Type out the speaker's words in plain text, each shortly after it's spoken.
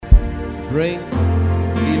bring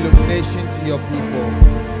illumination to your people.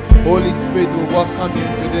 Holy Spirit, we welcome you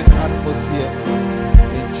into this atmosphere.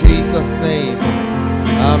 In Jesus' name,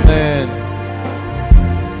 amen.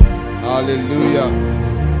 Hallelujah.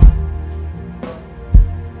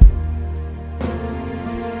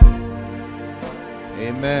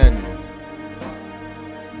 Amen.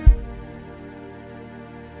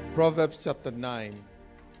 Proverbs chapter 9.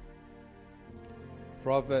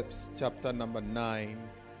 Proverbs chapter number 9.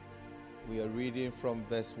 We are reading from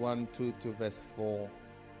verse 1 to verse 4.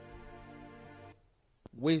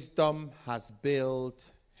 Wisdom has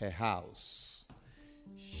built her house.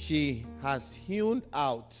 She has hewn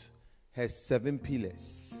out her 7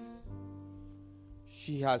 pillars.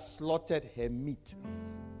 She has slaughtered her meat.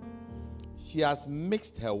 She has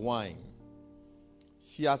mixed her wine.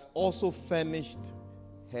 She has also furnished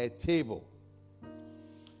her table.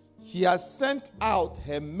 She has sent out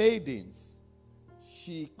her maidens.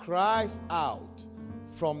 She cries out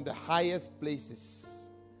from the highest places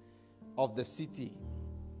of the city.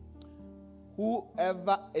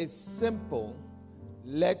 Whoever is simple,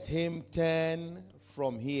 let him turn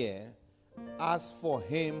from here. As for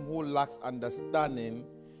him who lacks understanding,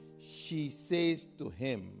 she says to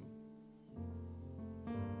him.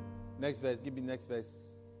 Next verse, give me next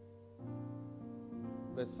verse.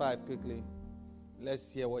 Verse 5 quickly.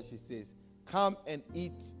 Let's hear what she says. Come and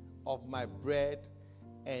eat of my bread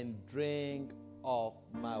and drink of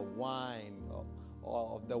my wine,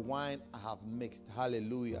 or of the wine I have mixed.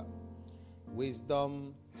 Hallelujah.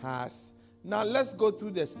 Wisdom has. Now let's go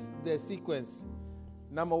through the sequence.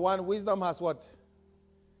 Number 1, wisdom has what?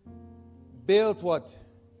 Built what?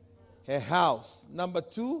 Her house. Number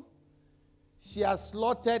 2, she has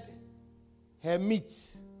slaughtered her meat.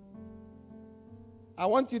 I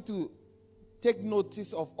want you to take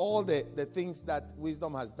notice of all the things that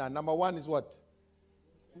wisdom has done. Number 1 is what?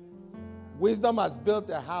 Wisdom has built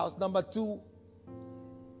a house. Number 2,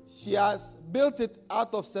 she has built it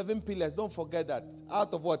out of 7 pillars. Don't forget that.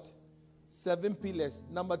 Out of what? 7 pillars.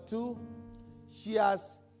 Number 2, she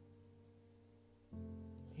has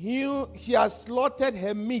slaughtered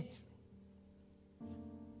her meat.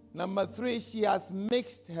 Number 3, she has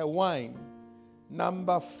mixed her wine.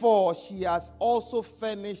 Number 4, she has also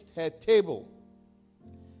furnished her table.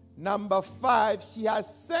 Number 5, she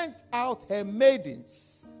has sent out her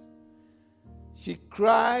maidens. She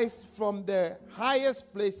cries from the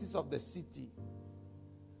highest places of the city.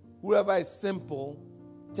 Whoever is simple,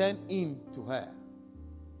 turn in to her.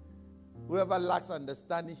 Whoever lacks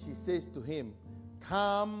understanding, she says to him,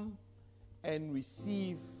 come and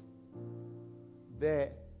receive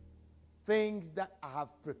the things that I have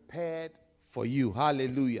prepared for you.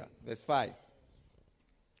 Hallelujah. Verse 5.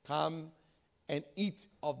 Come and eat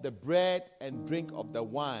of the bread and drink of the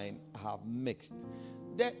wine I have mixed.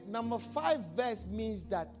 The number 5 verse means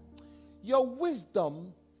that your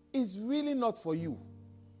wisdom is really not for you.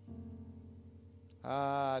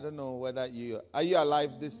 I don't know whether are you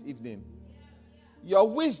alive this evening? Your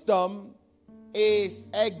wisdom is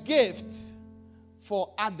a gift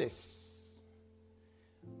for others.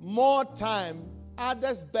 More time,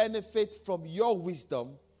 others benefit from your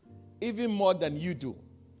wisdom even more than you do.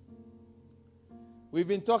 We've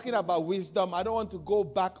been talking about wisdom. I don't want to go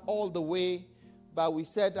back all the way, but we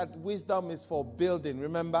said that wisdom is for building,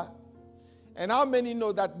 remember? And how many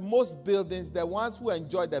know that most buildings, the ones who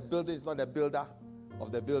enjoy the building is not the builder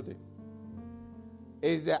of the building?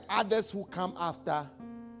 It's the others who come after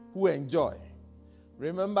who enjoy.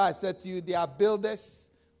 Remember I said to you, there are builders,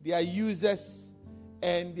 there are users,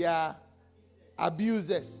 and there are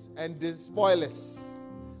abusers and the spoilers.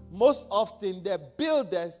 Most often, the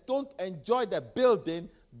builders don't enjoy the building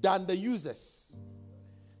than the users.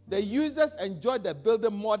 The users enjoy the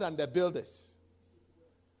building more than the builders.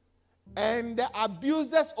 And the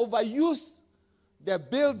abusers overuse the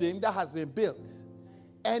building that has been built.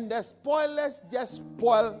 And the spoilers just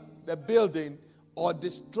spoil the building or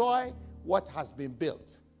destroy what has been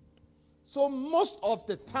built. So most of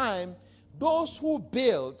the time, those who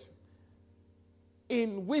build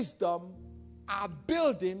in wisdom are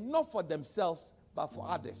building not for themselves, but for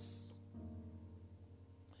others.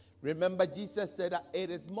 Remember, Jesus said that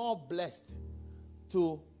it is more blessed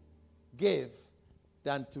to give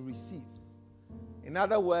than to receive. In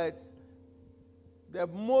other words, the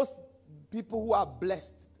most people who are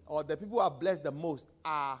blessed, or the people who are blessed the most,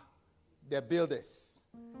 are the builders.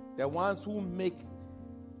 The ones who make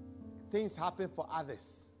things happen for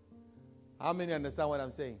others. How many understand what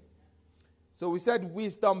I'm saying? So we said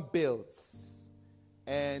wisdom builds.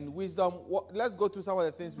 And wisdom, let's go through some of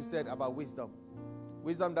the things we said about wisdom.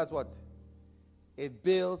 Wisdom, that's what? It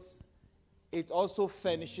builds. It also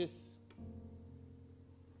furnishes.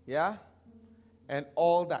 Yeah? And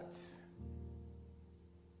all that.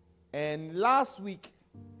 And last week,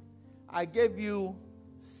 I gave you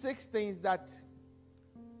 6 things that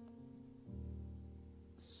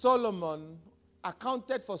Solomon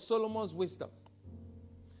accounted for Solomon's wisdom.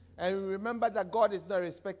 And remember that God is not a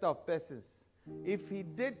respecter of persons. If he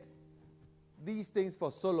did these things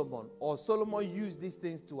for Solomon, or Solomon used these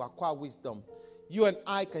things to acquire wisdom, you and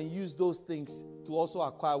I can use those things to also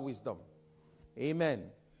acquire wisdom. Amen.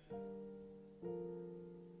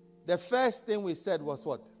 The first thing we said was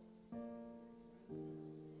what?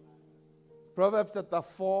 Proverbs chapter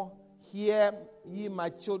 4, hear ye my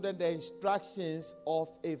children the instructions of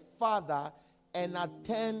a father, and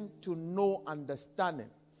attend to no understanding.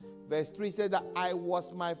 Verse 3 says that I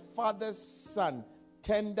was my father's son,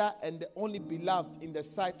 tender and the only beloved in the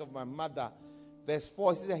sight of my mother. Verse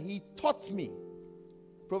 4 says that he taught me.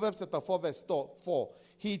 Proverbs chapter 4 verse 4.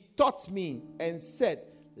 He taught me and said,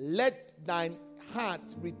 let thine heart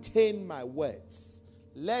retain my words.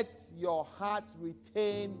 Let your heart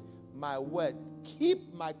retain my words.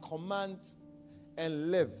 Keep my commands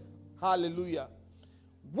and live. Hallelujah.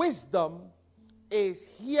 Wisdom is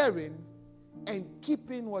hearing and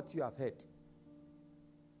keeping what you have heard.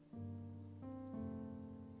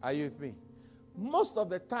 Are you with me? Most of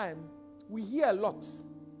the time, we hear a lot,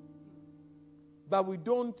 but we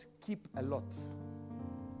don't keep a lot.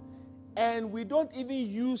 And we don't even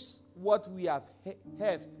use what we have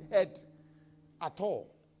heard at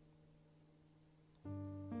all.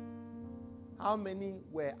 How many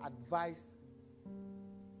were advised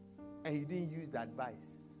and you didn't use the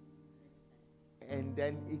advice? And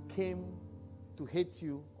then it came to hit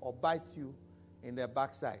you or bite you in the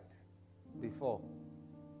backside before.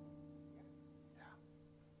 Yeah.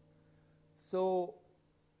 So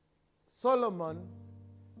Solomon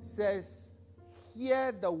says,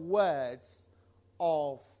 hear the words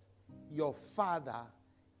of your father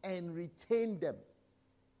and retain them.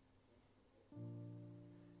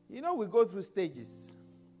 You know, we go through stages.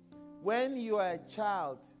 When you are a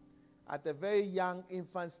child at a very young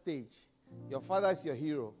infant stage, your father is your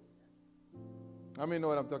hero. I mean, know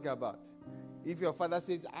what I'm talking about. If your father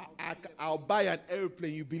says, I'll buy an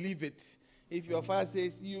airplane, you believe it. If your father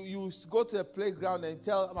says, you go to a playground and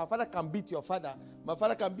tell, my father can beat your father. My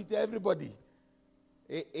father can beat everybody.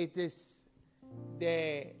 It is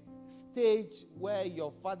the stage where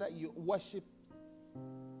your father, you worship,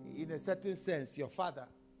 in a certain sense, your father.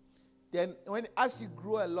 Then, as you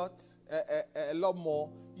grow a lot more,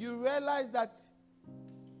 you realize that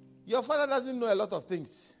your father doesn't know a lot of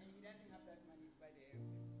things.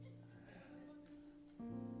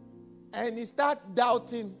 And you start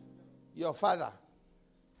doubting your father.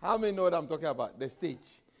 How many know what I'm talking about? The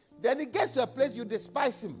stage. Then it gets to a place you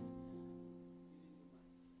despise him.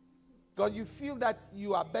 Because you feel that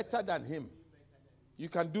you are better than him. You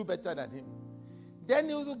can do better than him. Then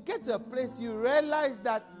you will get to a place you realize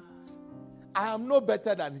that I am no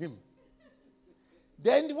better than him.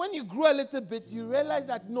 Then when you grow a little bit, you realize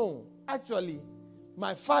that no, actually,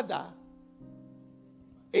 my father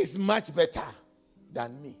is much better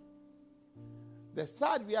than me. The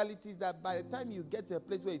sad reality is that by the time you get to a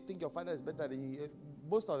place where you think your father is better than you,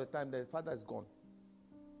 most of the time the father is gone.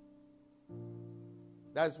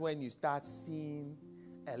 That's when you start seeing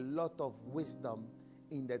a lot of wisdom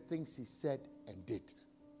in the things he said and did.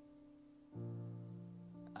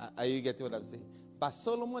 Are you getting what I'm saying? But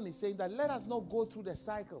Solomon is saying that let us not go through the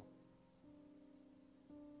cycle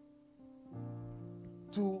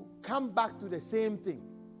to come back to the same thing.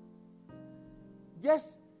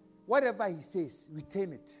 Just whatever he says,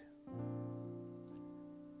 retain it.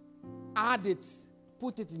 Add it,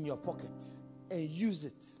 put it in your pocket, and use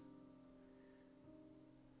it.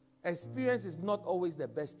 Experience is not always the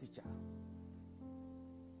best teacher,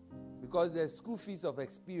 because the school fees of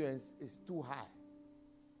experience is too high.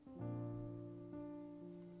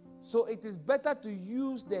 So it is better to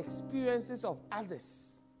use the experiences of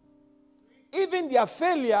others. Even their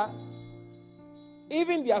failure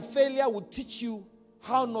will teach you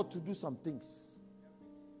how not to do some things.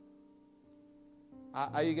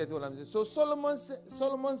 Are you getting what I'm saying? So Solomon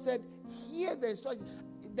said, hear the instructions.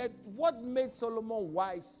 That what made Solomon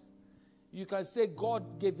wise, you can say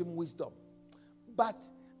God gave him wisdom. But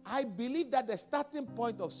I believe that the starting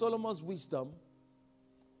point of Solomon's wisdom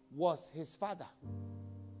was his father.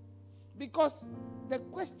 Because the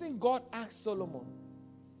question God asked Solomon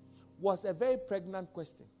was a very pregnant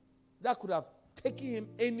question that could have taken him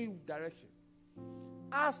any direction.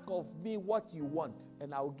 Ask of me what you want,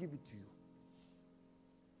 and I will give it to you.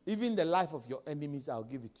 Even the life of your enemies, I will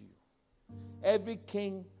give it to you. Every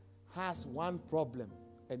king has one problem,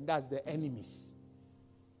 and that's the enemies.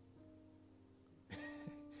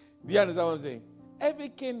 Do you understand what I'm saying? Every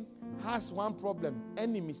king has one problem.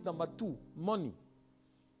 Enemies. Number two, money.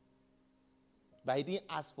 But he didn't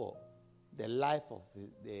ask for the life of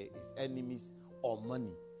his enemies or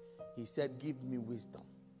money. He said, give me wisdom.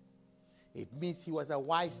 It means he was a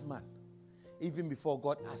wise man. Even before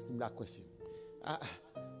God asked him that question.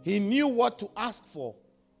 He knew what to ask for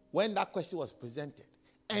when that question was presented.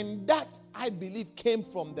 And that, I believe, came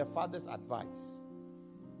from the father's advice.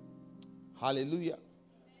 Hallelujah.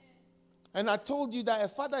 And I told you that a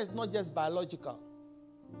father is not just biological.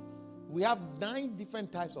 We have 9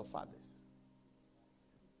 different types of fathers.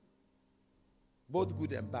 Both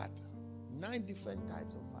good and bad. 9 different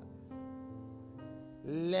types of fathers.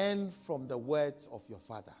 Learn from the words of your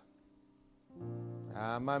father.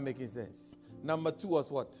 Am I making sense? Number 2 was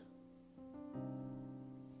what?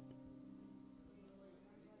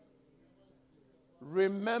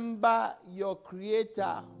 Remember your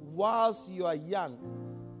Creator whilst you are young.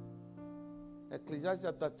 Ecclesiastes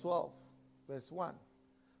chapter 12, verse 1.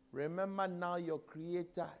 Remember now your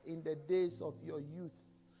Creator in the days of your youth,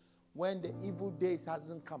 when the evil days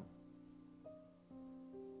hasn't come.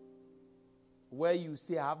 Where you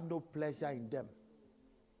say, I have no pleasure in them.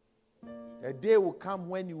 A day will come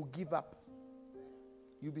when you will give up.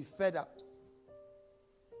 You'll be fed up.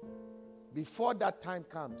 Before that time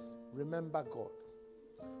comes, remember God.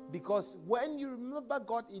 Because when you remember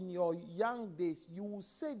God in your young days, you will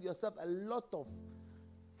save yourself a lot of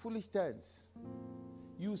foolish turns.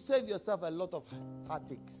 You will save yourself a lot of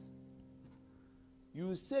heartaches. You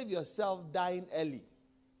will save yourself dying early.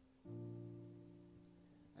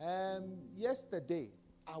 Yesterday,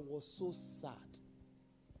 I was so sad.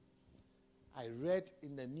 I read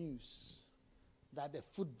in the news that a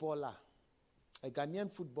footballer, a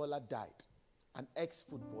Ghanaian footballer, died. An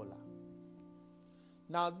ex-footballer.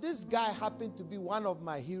 Now, this guy happened to be one of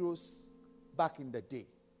my heroes back in the day.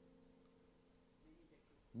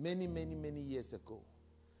 Many, many, many years ago.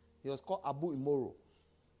 He was called Abu Imoro.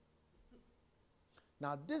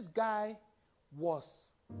 Now, this guy was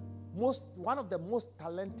one of the most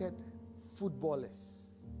talented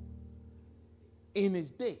footballers in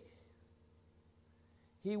his day.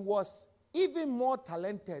 He was even more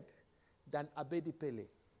talented than Abedi Pele,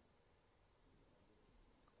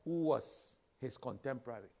 who was his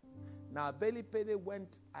contemporary. Now, Abedi Pele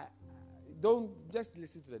went, don't just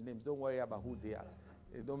listen to the names, don't worry about who they are.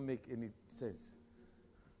 They don't make any sense.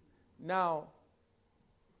 Now,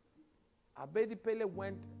 Abedi Pele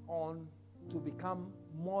went on to become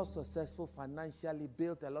more successful financially,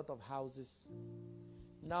 built a lot of houses.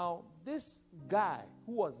 Now, this guy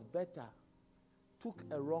who was better took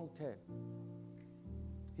a wrong turn.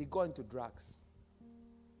 He got into drugs.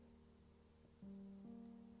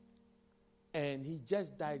 And he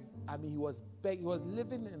just died. I mean, he was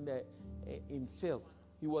living in filth.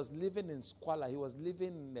 He was living in squalor. He was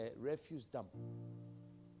living in a refuse dump.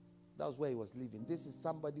 That was where he was living. This is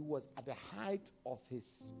somebody who was at the height of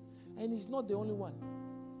his. And he's not the only one.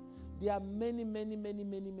 There are many, many, many,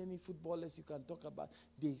 many, many footballers you can talk about.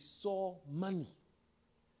 They saw money.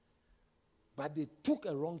 But they took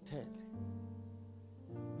a wrong turn.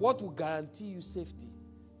 What will guarantee you safety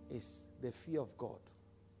is the fear of God.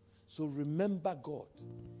 So remember God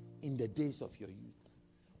in the days of your youth.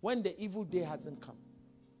 When the evil day hasn't come.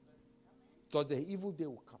 Because the evil day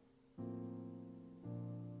will come.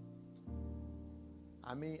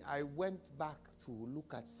 I mean, I went back to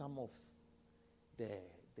look at some of the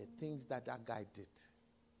things that guy did.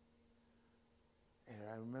 And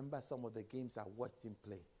I remember some of the games I watched him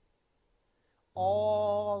play.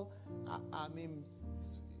 I mean,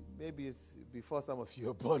 maybe it's before some of you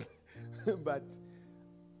are born, but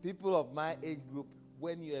people of my age group,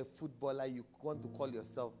 when you're a footballer, you want to call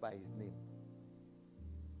yourself by his name.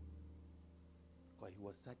 Because he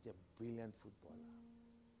was such a brilliant footballer.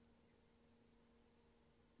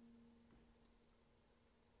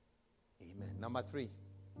 Amen. Number 3.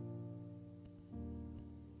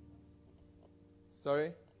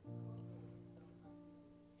 Sorry?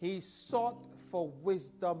 He sought for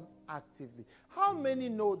wisdom actively. How many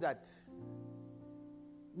know that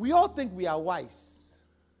we all think we are wise?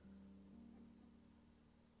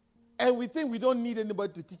 And we think we don't need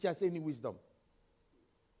anybody to teach us any wisdom.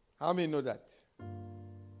 How many know that?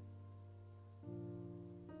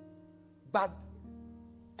 But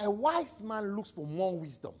a wise man looks for more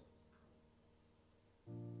wisdom.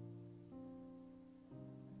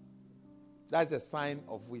 That's a sign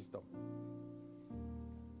of wisdom.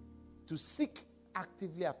 To seek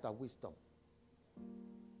actively after wisdom.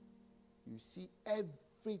 You see,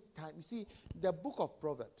 every time. You see, the book of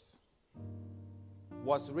Proverbs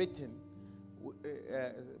was written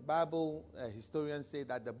Bible historians say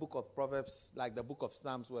that the book of Proverbs, like the book of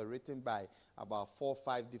Psalms, were written by about 4 or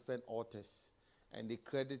 5 different authors. And they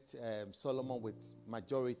credit Solomon with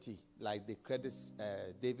majority, like they credit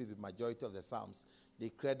David with majority of the Psalms. They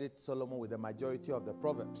credit Solomon with the majority of the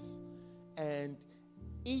Proverbs. And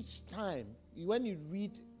each time, when you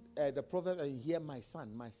read the Proverbs and you hear my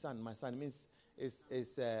son, it means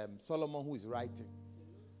it's Solomon who is writing.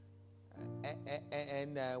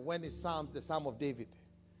 And when it's Psalms, the Psalm of David.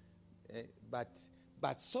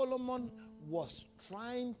 But Solomon was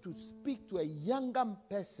trying to speak to a younger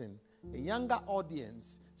person, a younger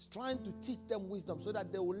audience, trying to teach them wisdom so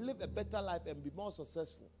that they will live a better life and be more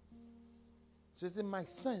successful. So he said, my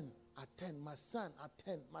son, attend. My son,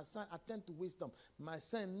 attend. My son, attend to wisdom. My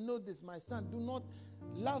son, know this. My son, do not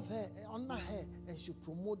love her, honor her, and she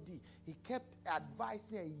promote thee. He kept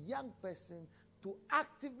advising a young person to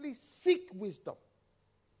actively seek wisdom.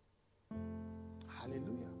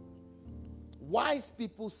 Hallelujah. Wise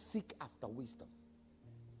people seek after wisdom.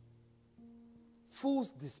 Fools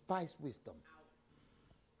despise wisdom.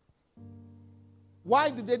 Why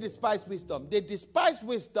do they despise wisdom? They despise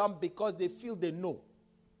wisdom because they feel they know.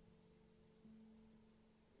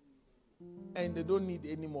 And they don't need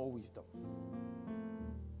any more wisdom.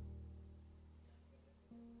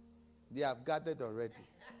 They have gathered already.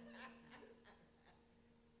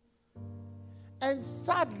 And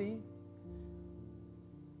sadly,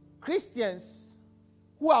 Christians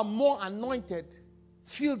who are more anointed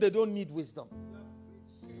feel they don't need wisdom.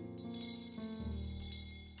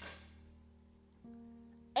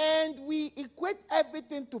 And we equate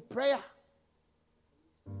everything to prayer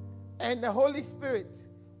and the Holy Spirit,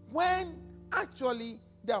 when actually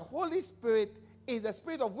the Holy Spirit is a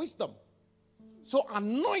spirit of wisdom. So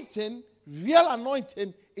anointing, real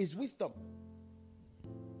anointing, is wisdom.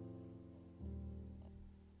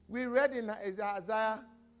 We read in Isaiah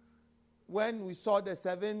when we saw the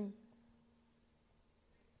 7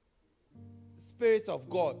 spirits of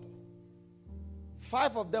God.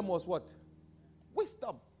 5 of them was what?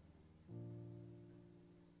 Wisdom.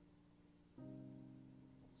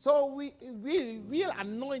 So real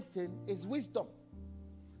anointing is wisdom.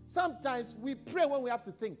 Sometimes we pray when we have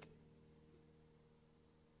to think.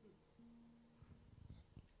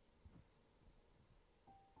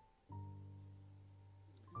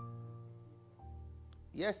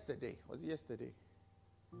 Was it yesterday?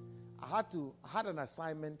 I had an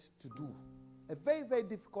assignment to do. A very, very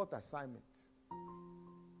difficult assignment.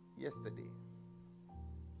 Yesterday.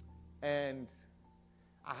 And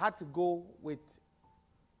I had to go with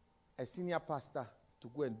a senior pastor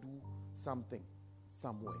to go and do something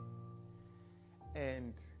somewhere.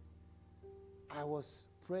 And I was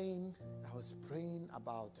praying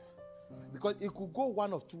about, because it could go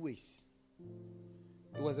one of 2 ways.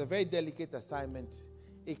 It was a very delicate assignment.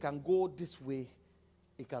 It can go this way,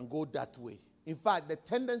 it can go that way. In fact, the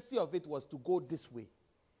tendency of it was to go this way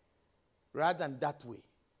rather than that way.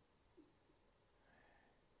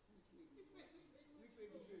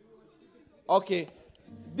 Okay,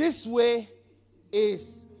 this way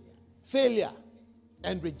is failure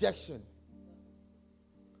and rejection.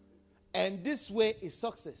 And this way is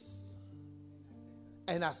success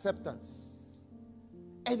and acceptance.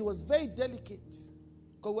 And it was very delicate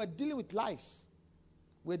because we're dealing with lives.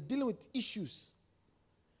 We're dealing with issues.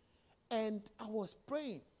 And I was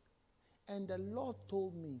praying. And the Lord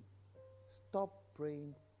told me, stop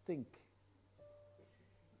praying, think.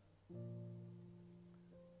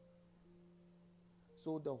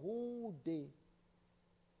 So the whole day,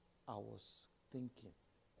 I was thinking.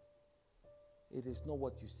 It is not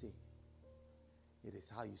what you say. It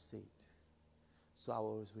is how you say it. So I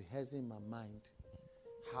was rehearsing in my mind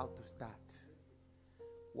how to start,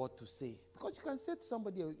 what to say. Because you can say to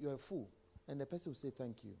somebody, you're a fool, and the person will say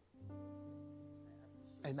thank you.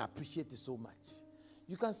 And appreciate it so much.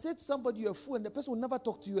 You can say to somebody, you're a fool, and the person will never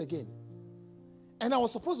talk to you again. And I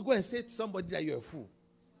was supposed to go and say to somebody that you're a fool.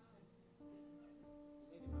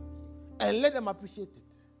 And let them appreciate it.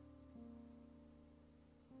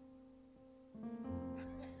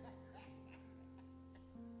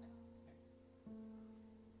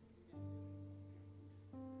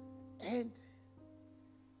 And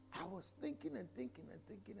I was thinking and thinking and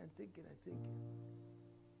thinking and thinking and thinking.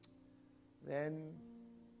 Then,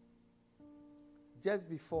 just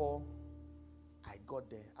before I got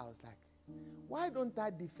there, I was like, why don't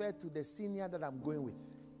I defer to the senior that I'm going with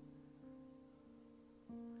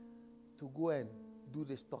to go and do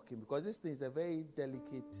this talking? Because this thing is a very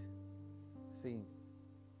delicate thing.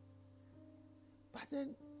 But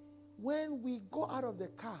then, when we go out of the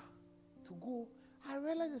car to go, I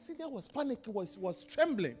realized the senior was panicking, was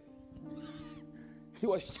trembling. He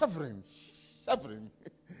was shivering.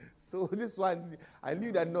 So this one, I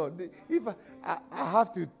knew that no, if I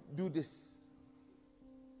have to do this.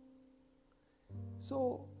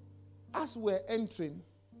 So as we're entering,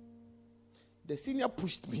 the senior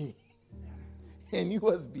pushed me and he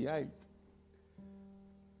was behind.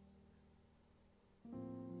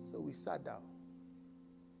 So we sat down.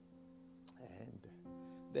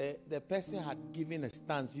 And the person had given a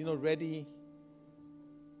stance, ready.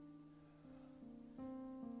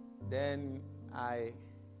 Then I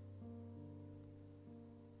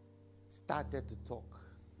started to talk.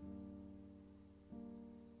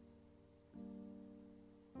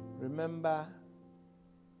 Remember,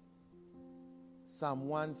 Psalm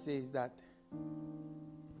 1 says that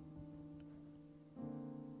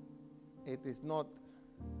it is not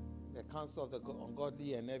the counsel of the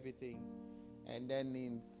ungodly and everything. And then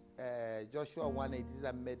in Joshua 1, it is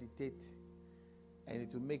that meditate and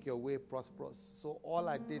it will make your way prosperous. So all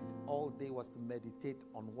I did all day was to meditate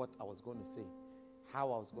on what I was going to say,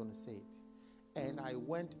 how I was going to say it. And I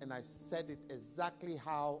went and I said it exactly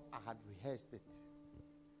how I had rehearsed it.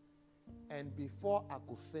 And before I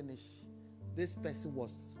could finish, this person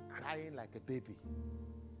was crying like a baby.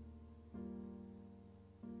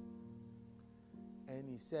 And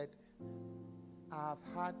he said, I've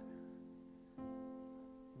had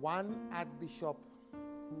one archbishop,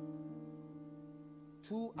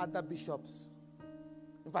 two other bishops,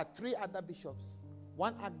 in fact, three other bishops,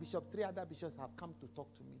 one archbishop, three other bishops have come to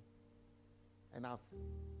talk to me. And I've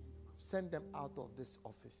sent them out of this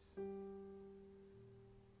office.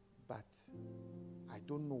 But I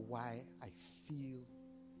don't know why I feel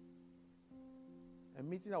a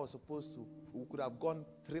meeting I was supposed to, we could have gone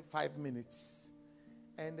 5 minutes,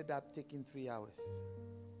 ended up taking 3 hours.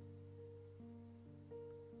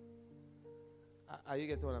 Are you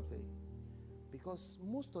getting what I'm saying? Because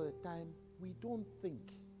most of the time, we don't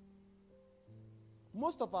think.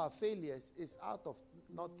 Most of our failures is out of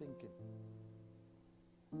not thinking.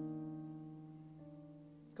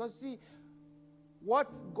 Because see,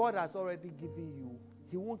 what God has already given you,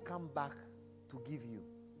 He won't come back to give you.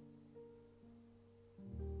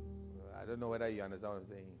 I don't know whether you understand what I'm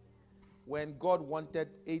saying. When God wanted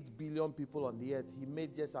 8 billion people on the earth, He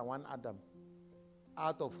made just one Adam,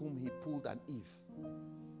 out of whom He pulled an Eve.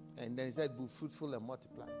 And then He said, be fruitful and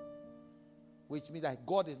multiply. Which means that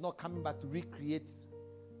God is not coming back to recreate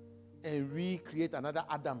another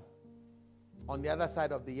Adam on the other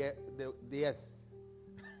side of the earth.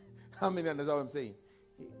 How many understand what I'm saying?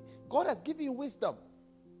 God has given you wisdom.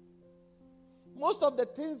 Most of the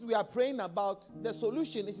things we are praying about, the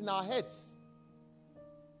solution is in our heads.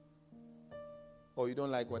 Oh, you don't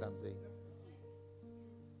like what I'm saying?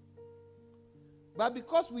 But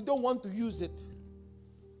because we don't want to use it,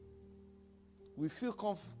 we feel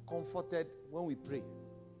comforted when we pray.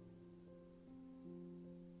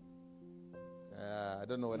 I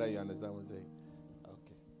don't know whether you understand what I'm saying.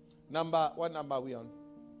 Okay. What number are we on?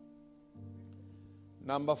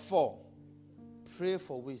 Number 4. Pray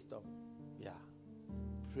for wisdom. Yeah.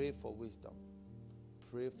 Pray for wisdom.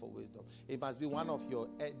 Pray for wisdom. It must be one of your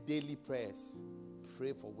daily prayers.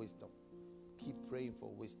 Pray for wisdom. Keep praying for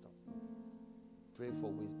wisdom. Pray for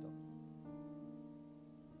wisdom.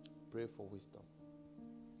 Pray for wisdom.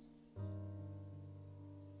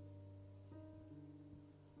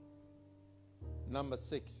 Number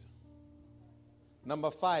 6. Number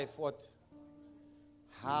 5, what?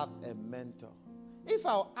 Have a mentor. If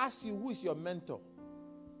I'll ask you who is your mentor,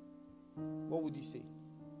 what would you say?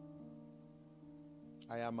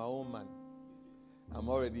 I am my own man. I'm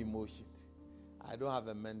already emotional. I don't have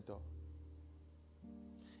a mentor.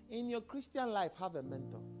 In your Christian life, have a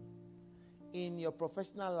mentor. In your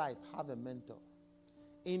professional life, have a mentor.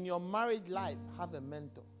 In your marriage life, have a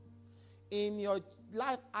mentor. In your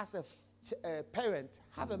life as a parent,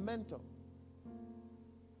 have a mentor.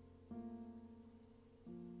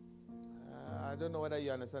 I don't know whether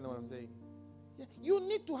you understand what I'm saying. Yeah, you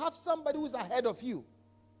need to have somebody who's ahead of you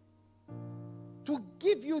to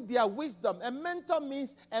give you their wisdom. A mentor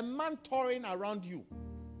means a man touring around you.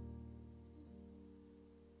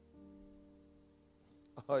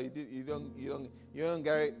 Oh, you don't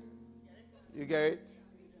get it? You get it?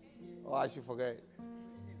 Oh, I should forget it.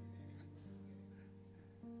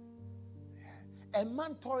 A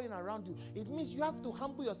man touring around you. It means you have to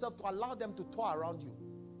humble yourself to allow them to tour around you.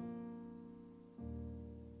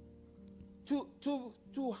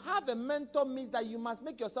 To have a mentor means that you must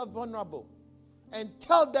make yourself vulnerable and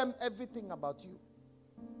tell them everything about you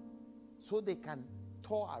so they can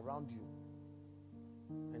tour around you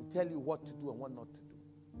and tell you what to do and what not to do.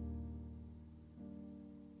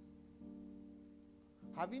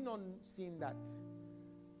 Have you not seen that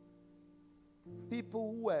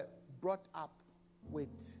People who were brought up with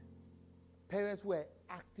parents who were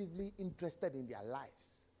actively interested in their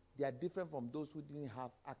lives, they are different from those who didn't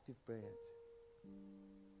have active parents.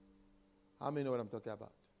 How many know what I'm talking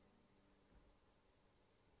about?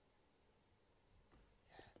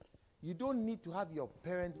 You don't need to have your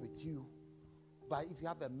parent with you, but if you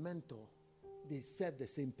have a mentor, they serve the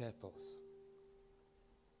same purpose.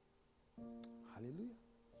 Hallelujah.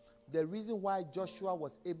 The reason why Joshua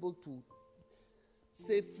was able to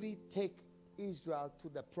safely take Israel to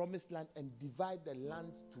the promised land and divide the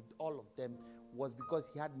land to all of them was because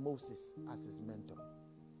he had Moses as his mentor.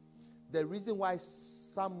 The reason why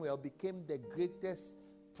Samuel became the greatest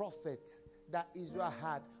prophet that Israel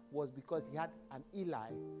had was because he had an Eli.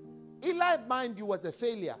 Eli, mind you, was a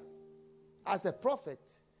failure as a prophet,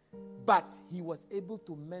 but he was able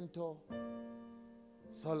to mentor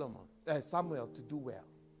Samuel to do well.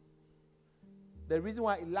 The reason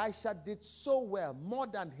why Elisha did so well, more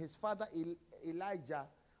than his father Elijah,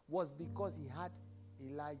 was because he had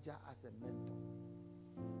Elijah as a mentor.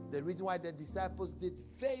 The reason why the disciples did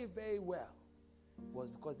very, very well was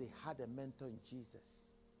because they had a mentor in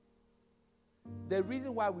Jesus. The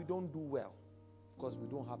reason why we don't do well, because we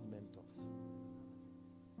don't have mentors.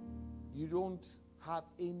 You don't have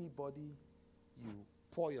anybody you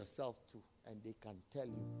pour yourself to and they can tell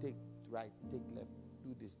you, take right, take left,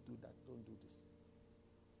 do this, do that, don't do this.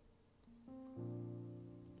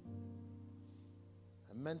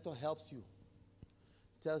 A mentor helps you,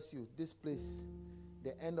 tells you, this place,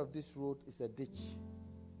 the end of this road is a ditch.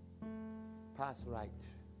 Pass right,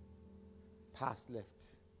 pass left,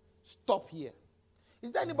 stop here.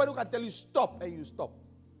 Is there anybody who can tell you stop and you stop?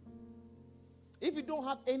 If you don't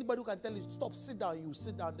have anybody who can tell you stop, sit down, you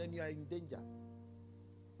sit down, then you are in danger.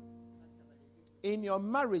 In your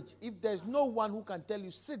marriage, if there's no one who can tell you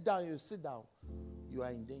sit down, you sit down, you are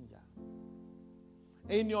in danger.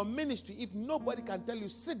 In your ministry, if nobody can tell you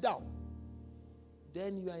sit down,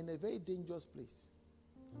 then you are in a very dangerous place.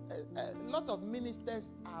 A lot of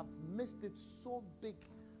ministers have missed it so big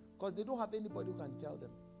because they don't have anybody who can tell them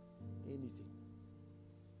anything.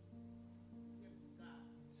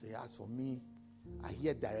 Say, as for me, I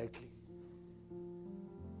hear directly.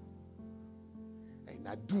 And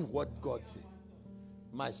I do what God says.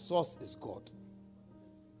 My source is God.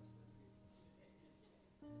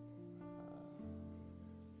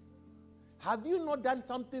 Have you not done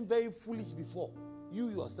something very foolish before? You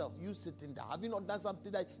yourself, you sitting there. Have you not done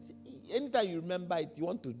something that, anytime you remember it, you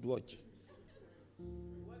want to dodge?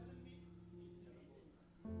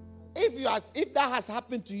 If that has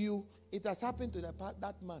happened to you, it has happened to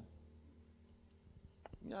that man.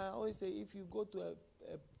 I always say, if you go to a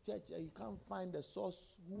church and you can't find a source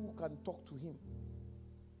who can talk to him,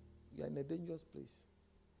 you are in a dangerous place.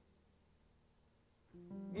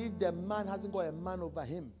 If the man hasn't got a man over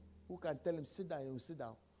him who can tell him, sit down, he will sit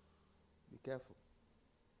down. Be careful.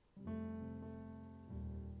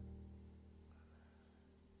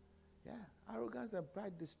 Yeah, arrogance and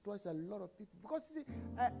pride destroys a lot of people. Because you see,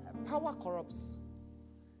 power corrupts.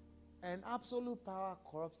 And absolute power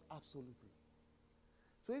corrupts absolutely.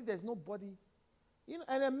 So if there's nobody,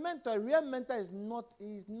 and a mentor, a real mentor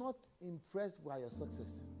is not impressed by your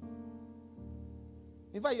success.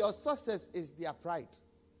 In fact, your success is their pride.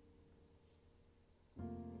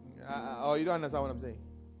 Or you don't understand what I'm saying?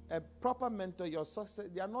 A proper mentor, your success,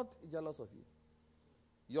 they are not jealous of you.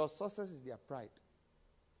 Your success is their pride.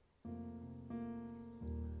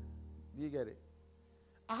 Do you get it?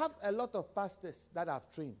 I have a lot of pastors that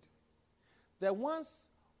I've trained. The ones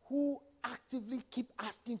who actively keep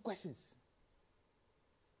asking questions.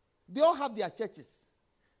 They all have their churches.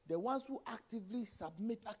 The ones who actively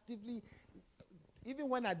submit, even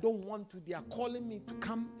when I don't want to, they are calling me to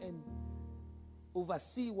come and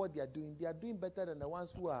oversee what they are doing. They are doing better than the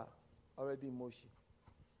ones who are already in motion,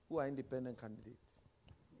 who are independent candidates.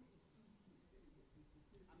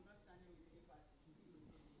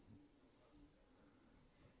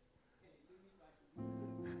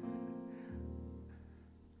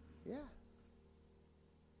 Yeah.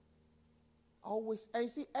 Always. And you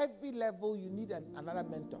see, every level you need another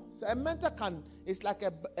mentor. So a mentor it's like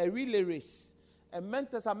a relay race.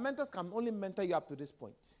 Some mentors can only mentor you up to this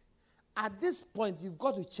point. At this point, you've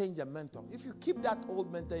got to change a mentor. If you keep that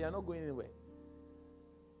old mentor, you're not going anywhere.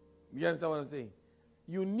 You understand what I'm saying?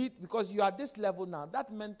 Because you are at this level now,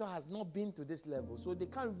 that mentor has not been to this level, so they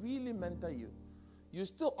can't really mentor you. You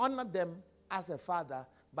still honor them as a father,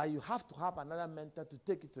 but you have to have another mentor to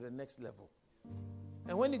take you to the next level.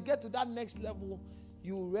 And when you get to that next level,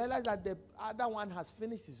 you realize that the other one has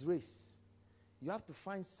finished his race. You have to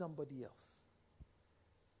find somebody else.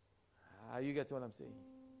 You get what I'm saying?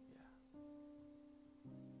 Yeah.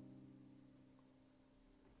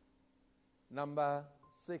 Number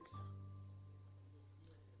 6,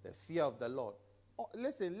 the fear of the Lord. Oh,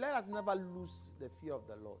 listen, let us never lose the fear of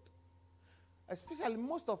the Lord. Especially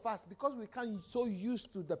most of us, because we can't so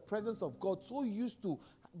used to the presence of God, so used to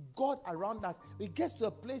God around us, it gets to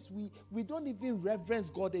a place we don't even reverence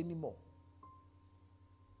God anymore.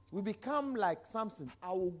 We become like Samson.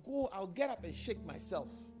 I'll get up and shake myself.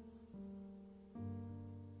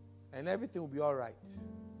 And everything will be all right.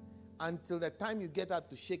 Until the time you get up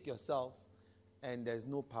to shake yourself and there's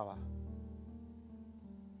no power.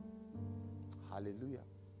 Hallelujah.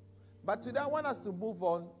 But today I want us to move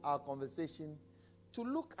on our conversation to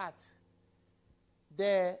look at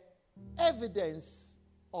the evidence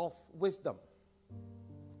of wisdom.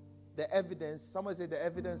 The evidence, someone say the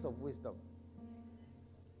evidence of wisdom.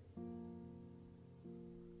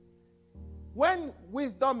 When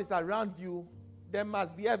wisdom is around you, there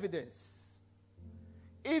must be evidence.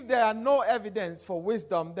 If there are no evidence for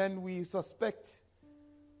wisdom, then we suspect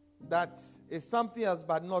that it's something else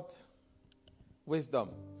but not wisdom.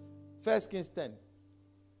 1 Kings 10,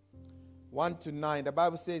 1-9, the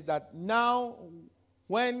Bible says that now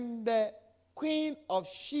when the queen of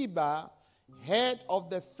Sheba heard of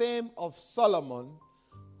the fame of Solomon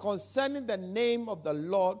concerning the name of the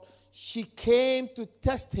Lord, she came to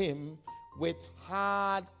test him with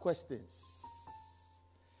hard questions.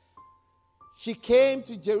 She came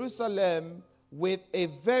to Jerusalem with a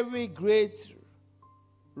very great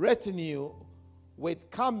retinue, with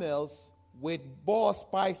camels, with boar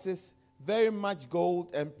spices, very much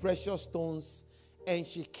gold and precious stones. And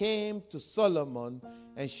she came to Solomon,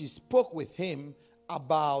 and she spoke with him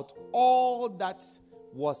about all that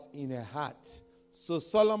was in her heart. So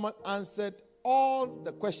Solomon answered all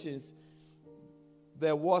the questions.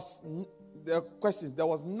 There was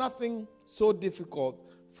nothing so difficult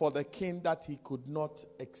for the king that he could not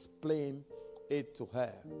explain it to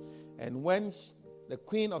her. And when the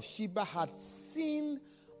queen of Sheba had seen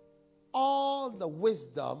all the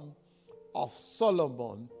wisdom of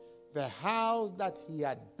Solomon, the house that he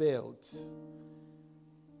had built,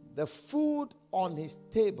 the food on his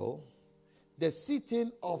table, the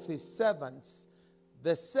sitting of his servants,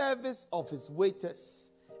 the service of his waiters,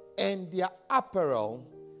 and their apparel,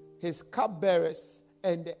 his cupbearers,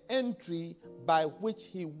 and the entry by which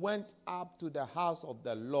he went up to the house of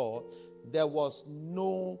the Lord, there was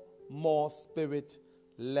no more spirit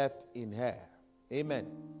left in her. Amen.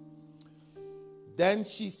 Then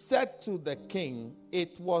she said to the king,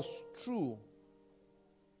 it was true.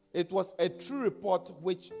 It was a true report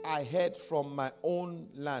which I heard from my own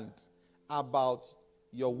land about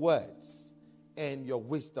your words and your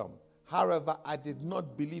wisdom. However, I did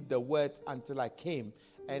not believe the words until I came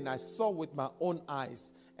and I saw with my own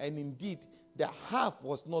eyes. And indeed, the half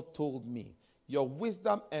was not told me. Your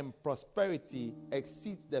wisdom and prosperity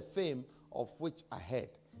exceeds the fame of which I heard.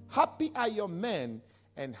 Happy are your men,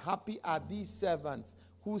 and happy are these servants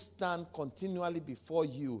who stand continually before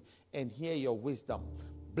you and hear your wisdom.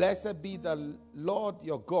 Blessed be the Lord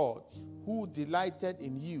your God, who delighted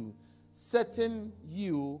in you, setting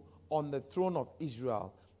you on the throne of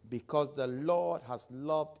Israel, because the Lord has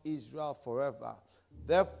loved Israel forever.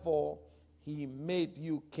 Therefore, he made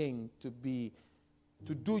you king to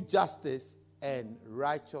do justice and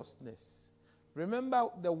righteousness. Remember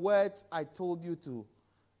the words I told you to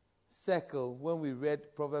circle when we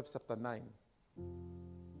read Proverbs chapter 9.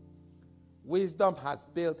 Wisdom has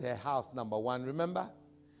built her house, number 1, remember?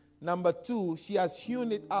 Number 2, she has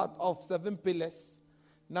hewn it out of 7 pillars.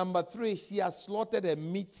 Number 3, she has slaughtered her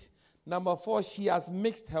meat. Number 4, she has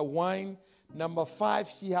mixed her wine. Number 5,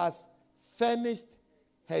 she has furnished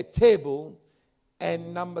her table.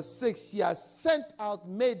 And number 6, she has sent out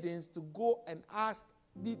maidens to go and ask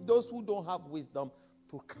those who don't have wisdom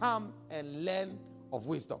to come and learn of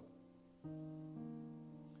wisdom.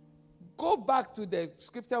 Go back to the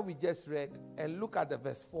scripture we just read and look at the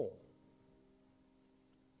verse 4.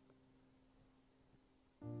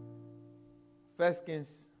 First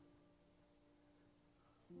Kings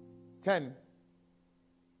 10.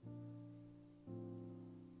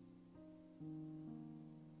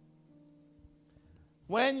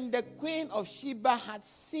 When the queen of Sheba had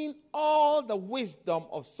seen all the wisdom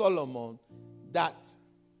of Solomon, that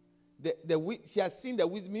she has seen the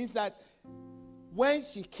wisdom, means that when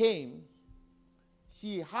she came,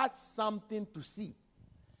 she had something to see.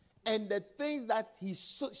 And the things that she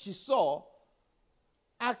saw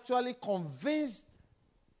actually convinced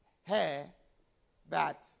her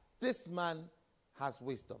that this man has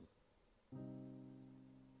wisdom.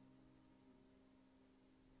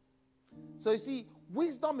 So you see,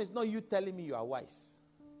 wisdom is not you telling me you are wise.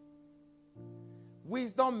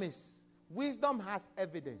 Wisdom has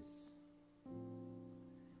evidence.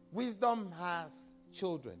 Wisdom has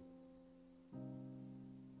children.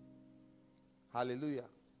 Hallelujah.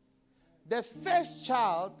 The first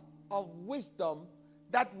child of wisdom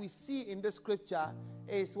that we see in the scripture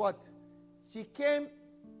is what? She came,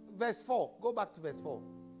 verse 4. Go back to verse 4.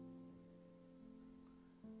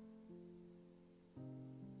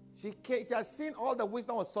 She has seen all the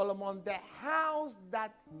wisdom of Solomon, the house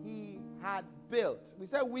that he had built. We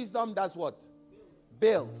said wisdom does what?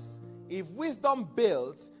 Builds. If wisdom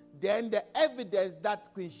builds, then the evidence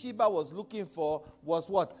that Queen Sheba was looking for was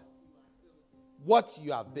what? What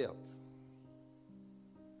you have built.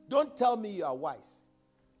 Don't tell me you are wise.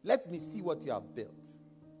 Let me see what you have built.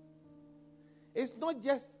 It's not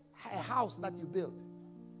just a house that you build.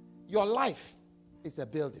 Your life is a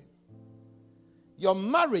building. Your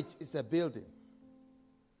marriage is a building.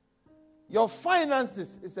 Your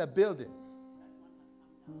finances is a building.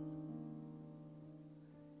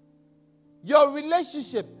 Your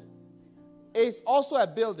relationship is also a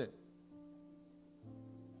building.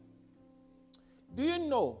 Do you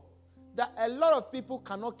know that a lot of people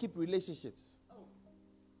cannot keep relationships?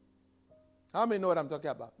 How many know what I'm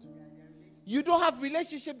talking about? You don't have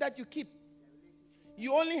relationship that you keep.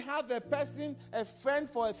 You only have a person, a friend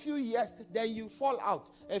for a few years, then you fall out.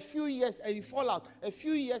 A few years and you fall out. A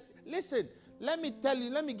few years. Listen, let me tell you,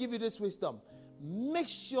 let me give you this wisdom. Make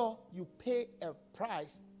sure you pay a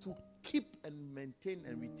price to keep and maintain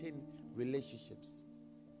and retain relationships.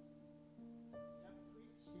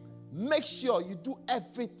 Make sure you do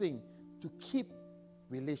everything to keep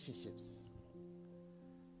relationships.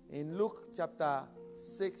 In Luke chapter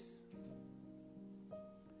 6,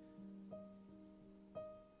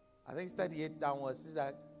 I think 38 downwards, it says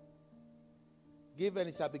that, give and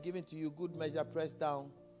it shall be given to you, good measure, pressed down,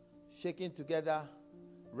 shaking together,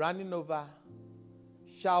 running over,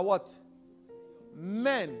 shall what?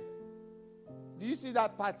 Men. Do you see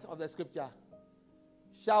that part of the scripture?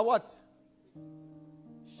 Shall what?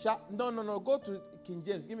 Shall, no. Go to King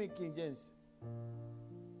James. Give me King James.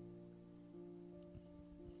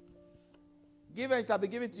 Give and it shall be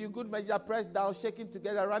given to you, good measure, pressed down, shaking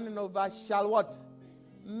together, running over, shall what?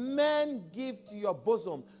 Men give to your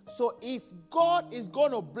bosom. So if God is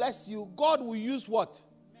going to bless you, God will use what?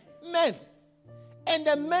 Men. And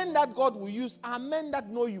the men that God will use are men that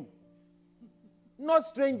know you, not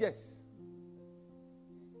strangers.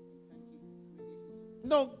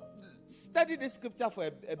 No, study this scripture for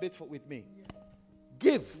a bit with me.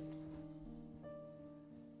 Give.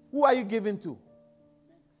 Who are you giving to?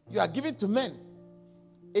 You are giving to men.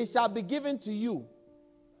 It shall be given to you.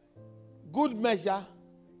 Good measure,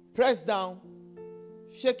 pressed down,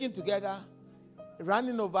 shaking together,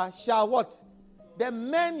 running over, shall what? The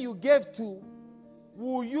men you gave to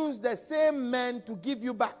will use the same men to give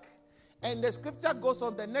you back. And the scripture goes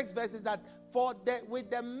on, the next verse is that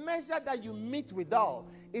with the measure that you meet withal,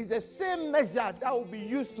 is the same measure that will be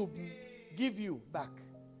used to give you back.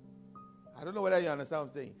 I don't know whether you understand what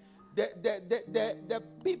I'm saying. The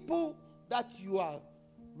people that you are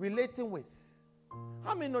relating with,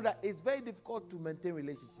 how many know that it's very difficult to maintain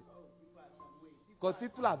relationship? Because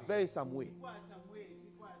people are very some way.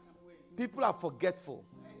 People are forgetful.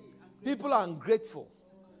 People are ungrateful.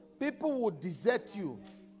 People will desert you.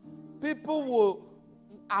 People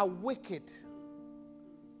are wicked.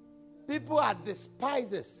 People are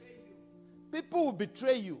despisers. People will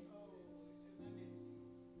betray you.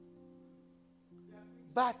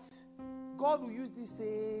 But God will use the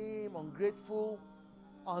same ungrateful,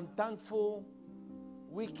 unthankful,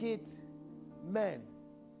 wicked men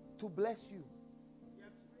to bless you.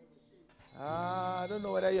 I don't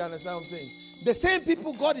know whether you understand what I'm saying. The same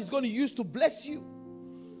people God is going to use to bless you.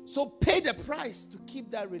 So pay the price to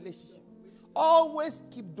keep that relationship. Always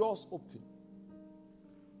keep doors open.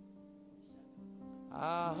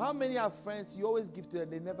 How many have friends you always give to them,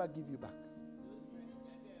 they never give you back?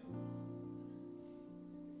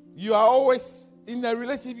 You are always in a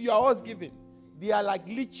relationship, you are always giving. They are like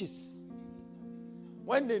leeches.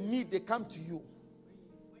 When they need, they come to you.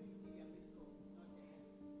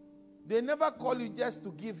 They never call you just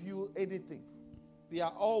to give you anything. They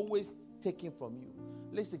are always taking from you.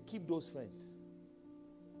 Listen, keep those friends.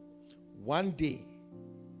 One day,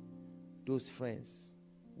 those friends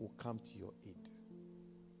will come to your aid.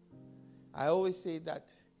 I always say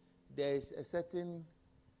that there is a certain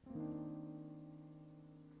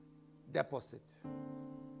deposit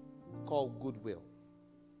called goodwill.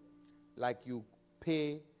 Like you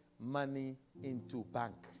pay money into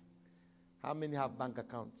bank. How many have bank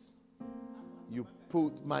accounts? You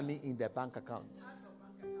put money in the bank account.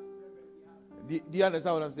 Do you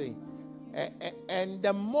understand what I'm saying? And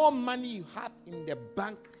the more money you have in the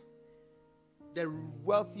bank, the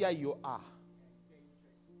wealthier you are.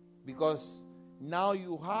 Because now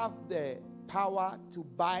you have the power to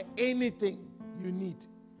buy anything you need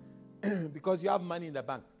because you have money in the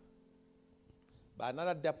bank. But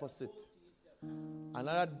another deposit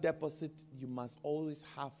you must always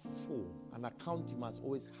have full. An account you must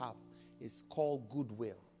always have is called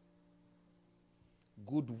goodwill.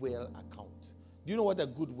 Goodwill account. Do you know what a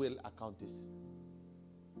goodwill account is?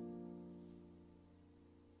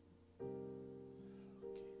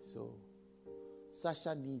 Okay, so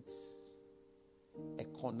Sasha needs a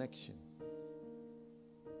connection.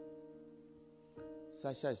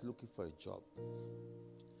 Sasha is looking for a job.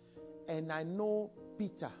 And I know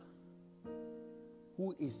Peter,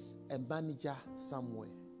 who is a manager somewhere.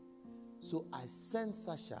 So I sent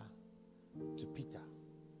Sasha to Peter.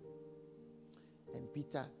 And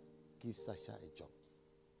Peter gives Sasha a job.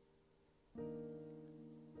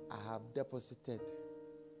 I have deposited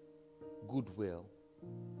goodwill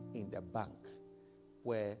in the bank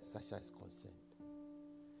where Sasha is concerned.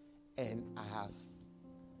 And I have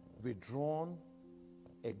withdrawn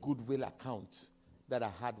a goodwill account that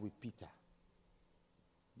I had with Peter.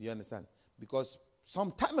 Do you understand? Because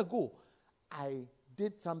some time ago, I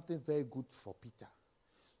did something very good for Peter.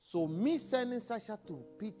 So me sending Sasha to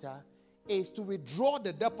Peter is to withdraw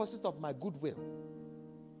the deposit of my goodwill.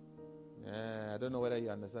 I don't know whether you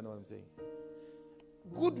understand what I'm saying.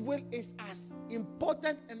 Goodwill is as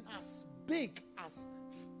important and as big as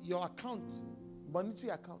your account,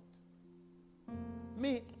 monetary account.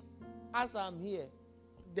 Me, as I'm here,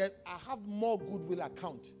 I have more goodwill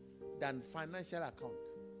account than financial account.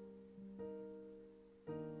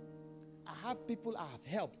 I have people I have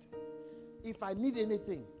helped. If I need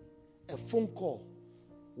anything, a phone call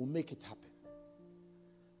will make it happen.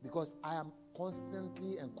 Because I am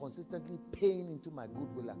constantly and consistently paying into my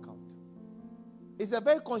goodwill account. It's a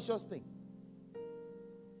very conscious thing.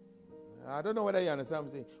 I don't know whether you understand what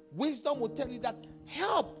I'm saying. Wisdom will tell you that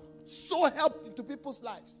sow help into people's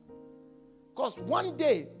lives. Because one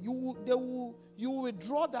day you will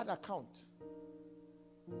withdraw that account.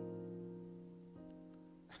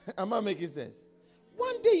 Am I making sense?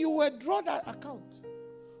 One day you will withdraw that account.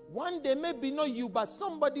 One day, maybe not you, but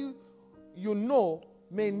somebody you know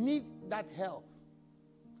may need that help.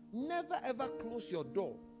 Never ever close your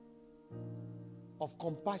door of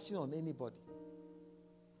compassion on anybody.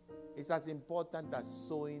 It's as important as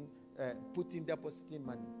depositing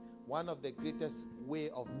money. One of the greatest way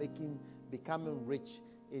of becoming rich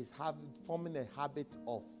is forming a habit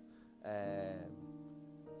of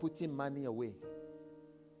putting money away.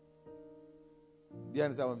 Do you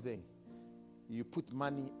understand what I'm saying? You put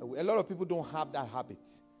money away. A lot of people don't have that habit.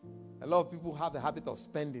 A lot of people have the habit of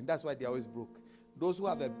spending. That's why they're always broke. Those who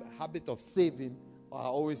have the habit of saving are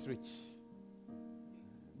always rich.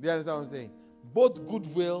 Do you understand what I'm saying? Both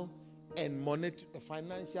goodwill and monetary,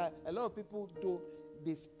 financial. A lot of people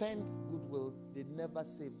they spend goodwill, they never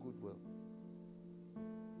save goodwill.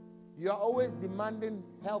 You are always demanding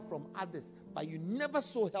help from others, but you never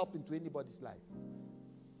sow help into anybody's life.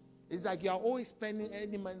 It's like you are always spending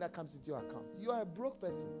any money that comes into your account. You are a broke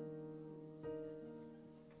person.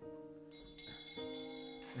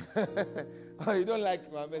 Oh, you don't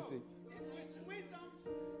like my message?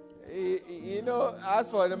 You know,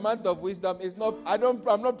 as for the month of wisdom, it's not. I'm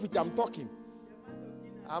not preaching. I'm talking.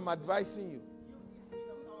 I'm advising you.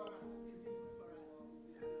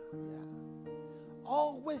 Yeah.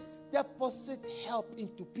 Always deposit help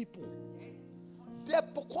into people.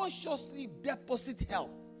 Consciously deposit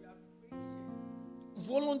help.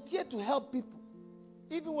 Volunteer to help people.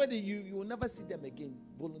 Even when you will never see them again,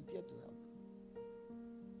 volunteer to help.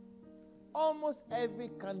 Almost every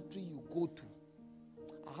country you go to,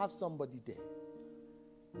 I have somebody there.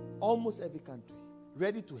 Almost every country,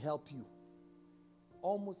 ready to help you.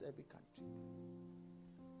 Almost every country.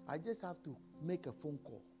 I just have to make a phone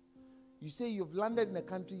call. You say you've landed in a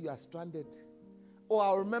country, you are stranded. Oh,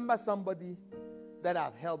 I'll remember somebody that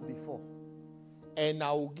I've helped before. And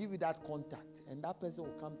I will give you that contact. And that person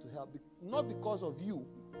will come to help. Not because of you.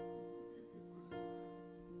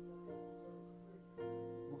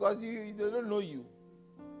 Because they don't know you.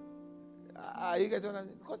 You get what I'm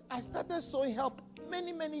saying? Because I started sowing help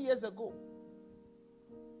many, many years ago.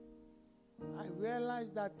 I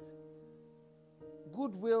realized that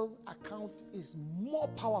goodwill account is more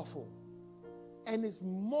powerful. And it's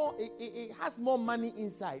more, it has more money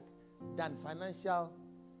inside than financial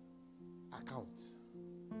accounts.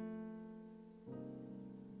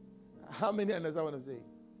 How many understand what I'm saying?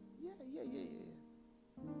 Yeah.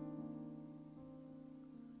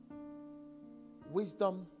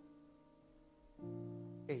 Wisdom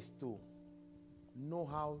is to know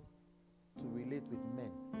how to relate with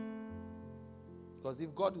men. Because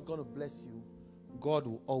if God is going to bless you, God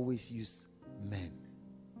will always use men.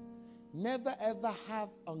 Never ever have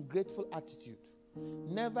ungrateful attitude.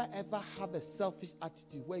 Never ever have a selfish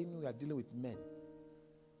attitude where you know you are dealing with men.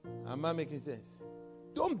 Am I making sense?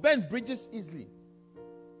 Don't burn bridges easily.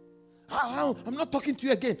 I'm not talking to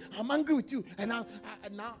you again. I'm angry with you. And now,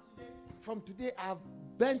 from today, I've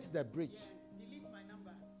burnt the bridge. Yes, delete my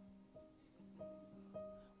number.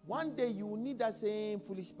 One day you will need that same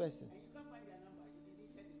foolish person. And you can't find their number. You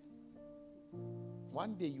deleted it.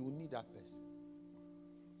 One day you will need that person.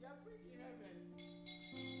 You are preaching, Reverend.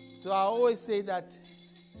 So I always say that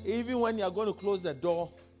even when you are going to close the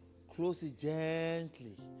door, close it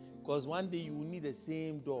gently. Because one day you will need the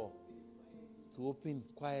same door to open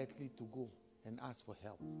quietly to go and ask for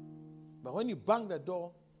help. But when you bang the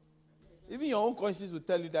door, even your own conscience will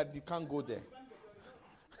tell you that you can't go there.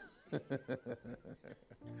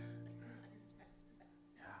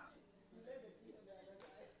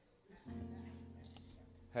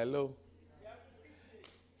 Hello.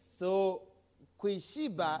 So Queen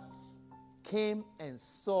Sheba came and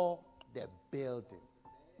saw the building.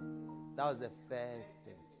 That was the first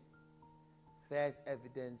thing. First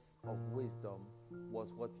evidence of wisdom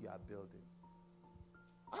was what you are building.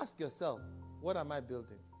 Ask yourself, what am I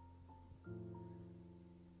building?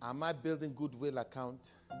 Am I building goodwill account?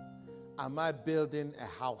 Am I building a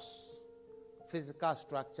house? Physical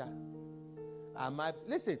structure?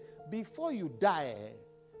 Listen, before you die,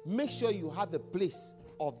 make sure you have a place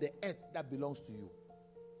of the earth that belongs to you.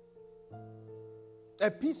 A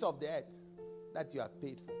piece of the earth that you have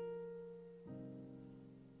paid for.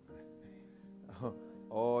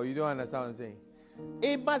 Oh, you don't understand what I'm saying?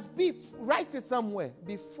 It must be, write it somewhere.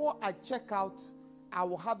 Before I check out,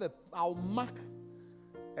 I'll mark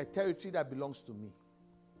a territory that belongs to me.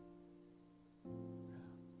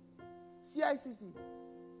 CICC,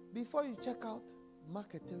 before you check out,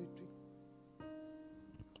 mark a territory.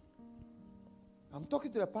 I'm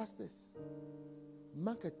talking to the pastors.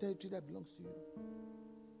 Mark a territory that belongs to you.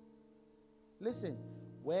 Listen,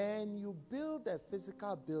 when you build a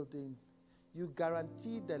physical building, you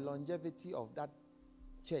guarantee the longevity of that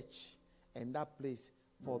church and that place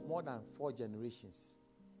for more than 4 generations.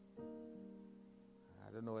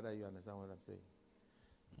 I don't know whether you understand what I'm saying.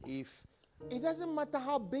 If it doesn't matter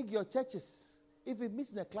how big your church is, if it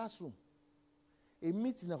meets in a classroom, it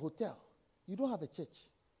meets in a hotel, you don't have a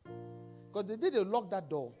church. Because the day they lock that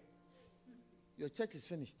door, your church is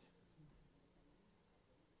finished.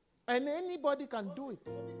 And anybody can do it.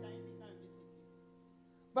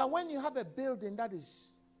 But when you have a building that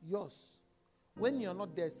is yours, when you're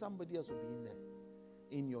not there, somebody else will be in there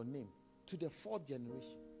in your name to the 4th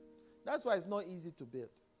generation. That's why it's not easy to build.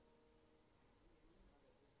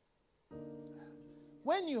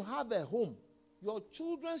 When you have a home, your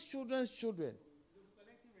children's children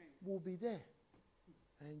will be there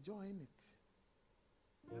enjoying it.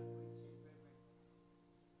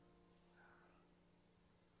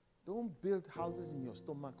 Don't build houses in your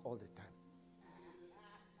stomach all the time.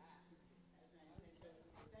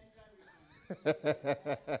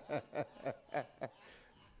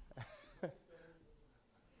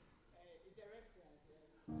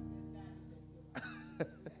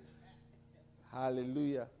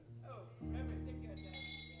 Hallelujah.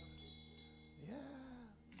 Yeah.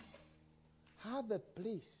 Have a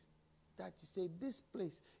place that you say, this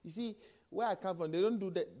place. You see, where I come from, they don't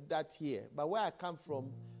do that here. But where I come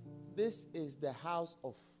from, this is the house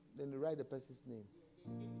of, then they write the person's name.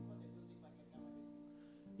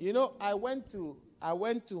 You know, I went to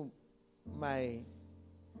my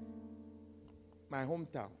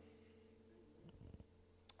hometown,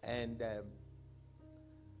 and there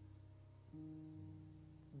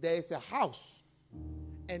is a house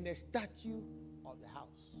and a statue of the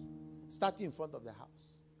house, statue in front of the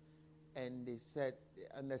house, and they said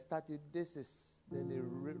on the statue, this is, then they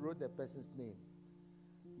wrote the person's name.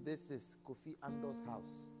 This is Kofi Ando's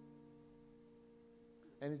house.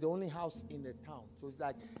 And it's the only house in the town. So it's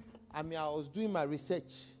like, I was doing my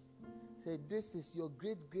research. Say, this is your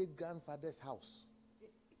great-great-grandfather's house.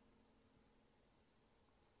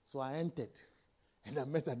 So I entered. And I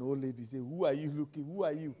met an old lady. Say, who are you looking? Who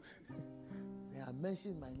are you? And I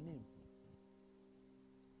mentioned my name.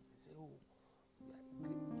 I said, oh.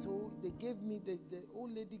 So they gave me, the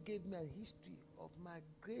old lady gave me a history of my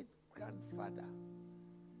great-grandfather.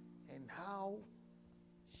 And how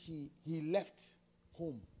he left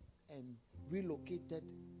home and relocated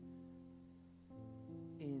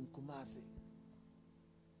in Kumasi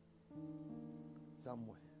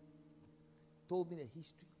somewhere. Told me the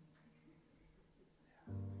history.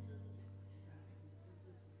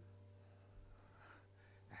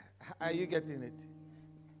 Are you getting it?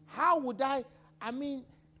 How would I mean,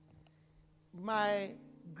 my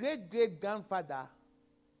great-great-grandfather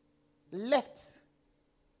left,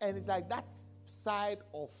 and it's like that side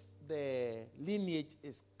of the lineage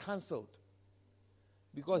is cancelled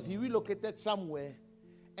because he relocated somewhere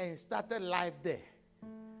and started life there.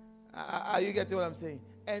 Are you getting what I'm saying?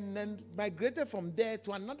 And then migrated from there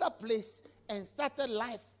to another place and started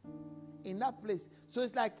life in that place. So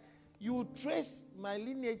it's like you trace my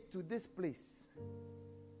lineage to this place.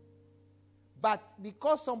 But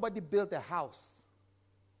because somebody built a house,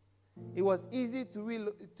 it was easy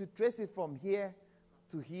to trace it from here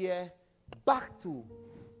to here, back to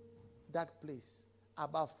that place.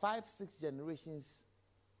 About 5-6 generations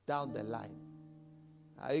down the line.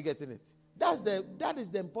 Are you getting it? That is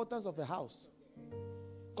the importance of a house.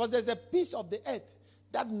 Because there's a piece of the earth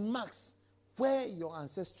that marks where your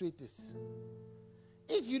ancestry is.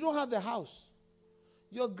 If you don't have a house,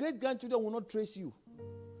 your great-grandchildren will not trace you.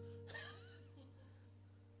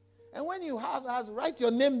 And when you have a house, write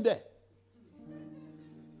your name there.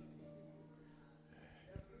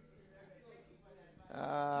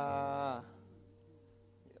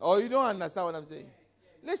 Or you don't understand what I'm saying?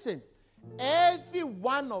 Listen, every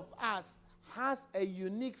one of us has a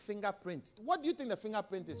unique fingerprint. What do you think the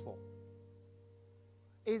fingerprint is for?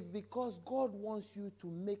 It's because God wants you to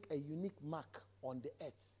make a unique mark on the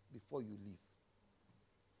earth before you leave.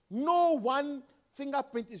 No one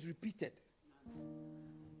fingerprint is repeated.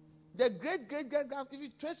 The great-great-great-grand, if you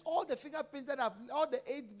trace all the fingerprints all the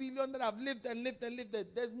 8 billion that have lived and lived and lived,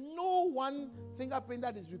 there's no one fingerprint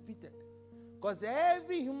that is repeated. Because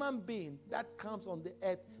every human being that comes on the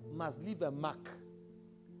earth must leave a mark.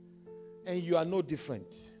 And you are no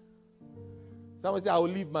different. Someone say, I will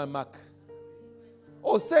leave my mark.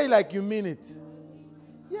 Oh, say it like you mean it.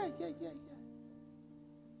 Yeah.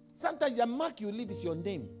 Sometimes the mark you leave is your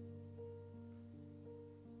name.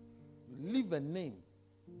 You leave a name.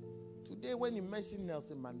 Today, when you mention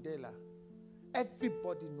Nelson Mandela,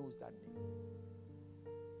 everybody knows that name.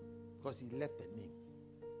 Because he left a name.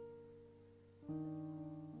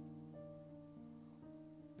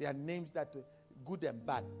 There are names that, good and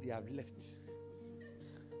bad, they have left.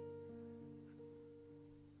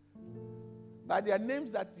 But there are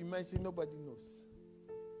names that you mention, nobody knows.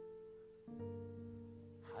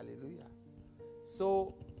 Hallelujah.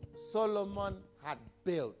 So, Solomon had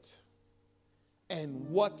built. And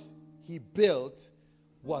what he built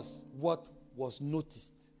was what was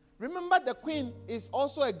noticed. Remember, the queen is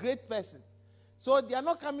also a great person. So they are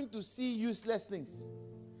not coming to see useless things.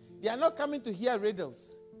 They are not coming to hear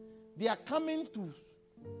riddles. They are coming to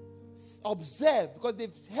observe because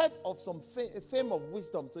they've heard of some fame of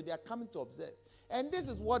wisdom. So they are coming to observe. And this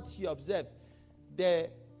is what she observed. The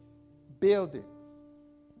building.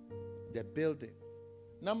 The building.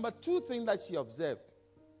 Number 2 thing that she observed.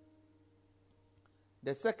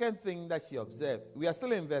 The second thing that she observed. We are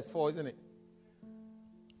still in verse 4, isn't it?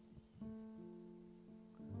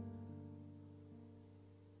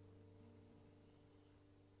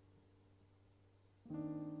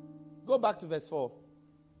 Go back to verse 4.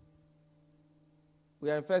 We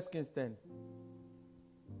are in 1 Kings 10.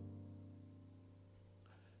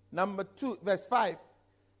 Number 2, verse 5.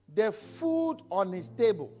 The food on his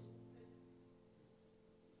table.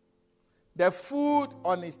 The food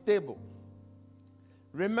on his table.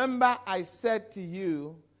 Remember, I said to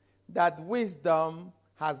you that wisdom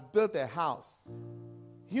has built a house,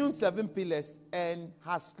 hewn 7 pillars, and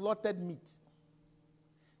has slaughtered meat.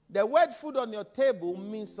 The word food on your table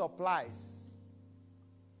means supplies.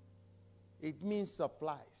 It means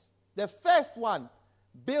supplies. The first one,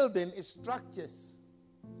 building, is structures.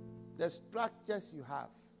 The structures you have.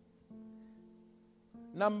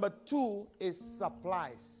 Number 2 is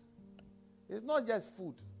supplies. It's not just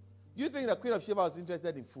food. Do you think the Queen of Sheba was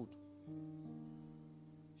interested in food?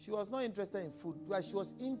 She was not interested in food, but she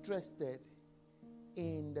was interested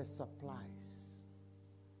in the supplies.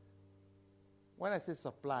 When I say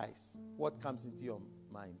supplies, what comes into your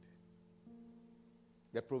mind?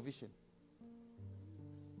 The provision.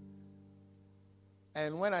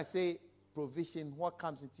 And when I say provision, what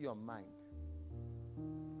comes into your mind?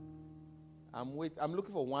 I'm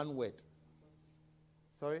looking for one word.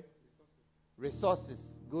 Sorry?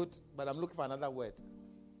 Resources. Good, but I'm looking for another word.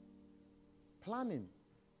 Planning.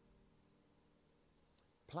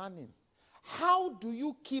 Planning. How do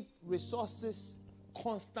you keep resources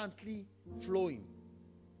constantly flowing?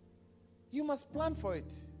 You must plan for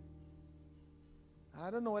it.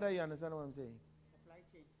 I don't know whether you understand what I'm saying. Supply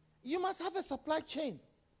chain. You must have a supply chain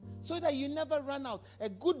so that you never run out. A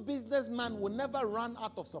good businessman will never run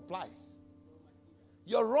out of supplies.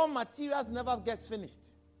 Your raw materials never gets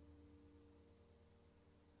finished.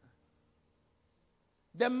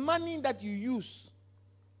 The money that you use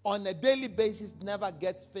on a daily basis never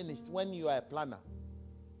gets finished when you are a planner.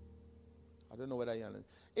 I don't know whether you understand.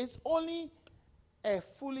 It's only a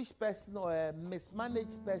foolish person or a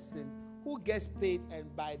mismanaged person who gets paid,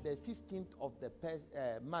 and by the 15th of the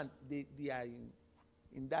month, they are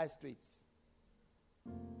in dire straits.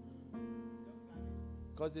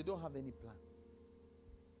 Because they don't have any plan.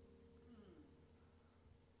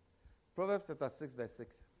 Proverbs chapter 6, verse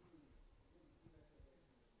 6.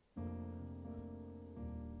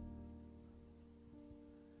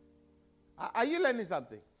 Are you learning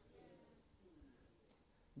something?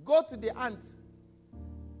 Go to the ant,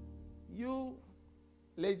 you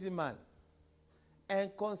lazy man, and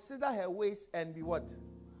consider her ways and be what?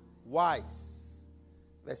 Wise.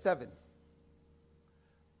 Verse 7.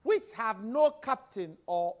 Which have no captain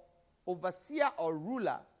or overseer or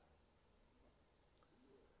ruler,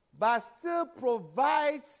 but still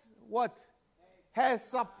provides what? Her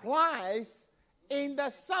supplies in the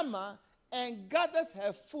summer and gathers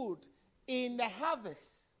her food in the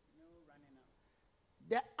harvest.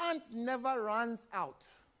 The ant never runs out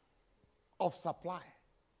of supply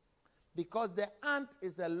because the ant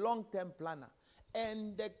is a long-term planner.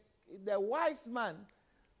 And the wise man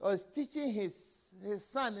was teaching his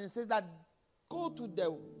son and said that go to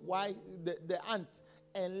the ant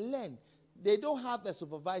and learn. They don't have a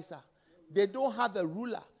supervisor. They don't have a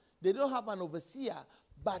ruler. They don't have an overseer.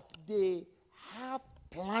 But they have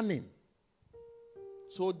planning.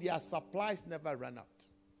 So their supplies never run out.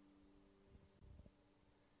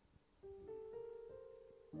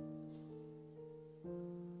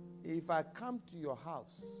 If I come to your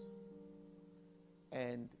house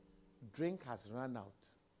and drink has run out,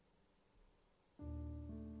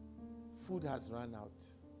 food has run out,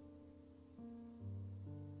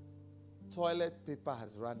 toilet paper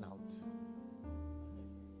has run out,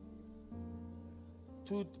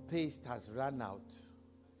 toothpaste has run out,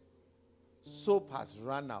 soap has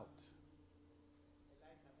run out,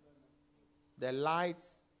 the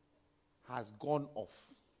lights has gone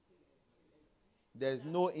off, there's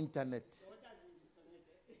no internet,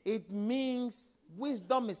 it means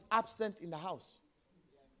wisdom is absent in the house.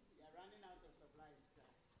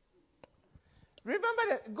 Remember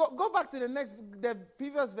that. Go back to the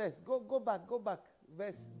previous verse. Go back.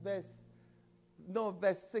 Verse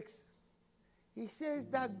 6. He says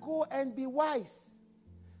that go and be wise.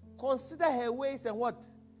 Consider her ways and what?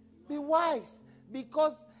 Be wise.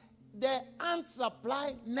 Because the ant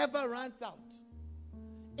supply never runs out.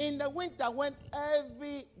 In the winter, when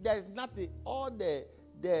there's nothing, all the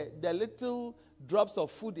little drops of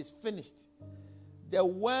food is finished, the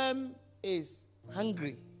worm is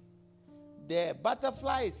hungry, the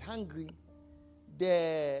butterfly is hungry,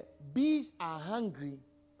 the bees are hungry,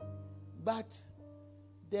 but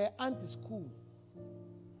the ant is cool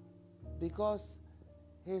because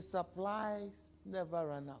his supplies never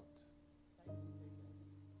run out.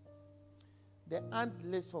 The ant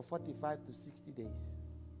lives for 45 to 60 days.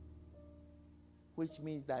 Which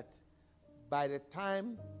means that by the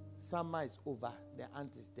time summer is over, the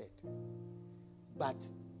ant is dead. But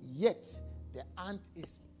yet, the ant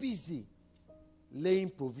is busy laying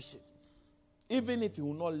provision. Even if he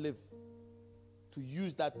will not live to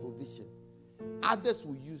use that provision, others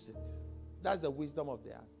will use it. That's the wisdom of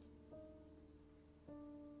the ant.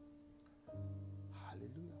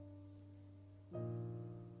 Hallelujah.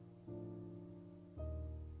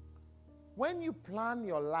 When you plan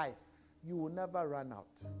your life, you will never run out.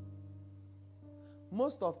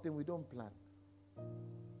 Most often we don't plan.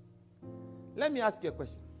 Let me ask you a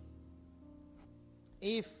question.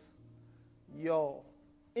 If your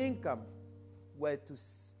income were to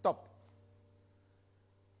stop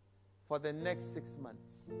for the next 6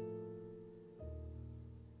 months,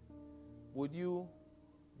 would you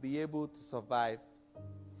be able to survive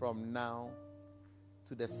from now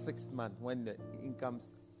to the 6th month when the income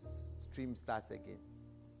stream starts again?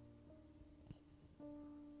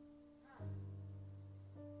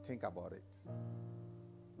 Think about it.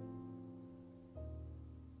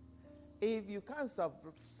 If you can't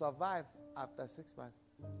survive after 6 months,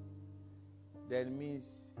 then it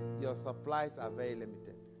means your supplies are very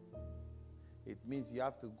limited. It means you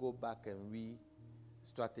have to go back and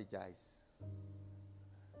re-strategize.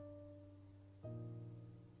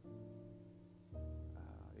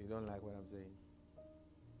 You don't like what I'm saying?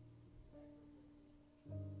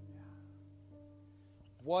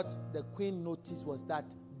 What the queen noticed was that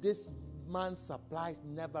this man's supplies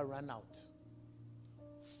never ran out.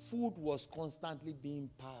 Food was constantly being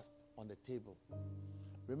passed on the table.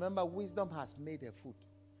 Remember, wisdom has made her food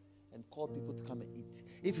and called people to come and eat.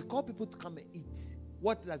 If you call people to come and eat,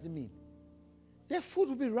 what does it mean? their food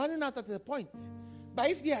will be running out at the point. But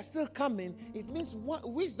if they are still coming, it means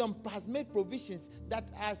wisdom has made provisions that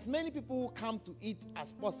as many people who come to eat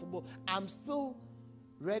as possible, I'm still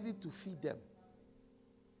ready to feed them.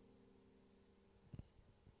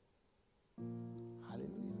 Hallelujah.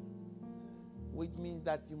 Which means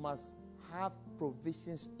that you must have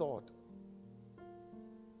provisions stored.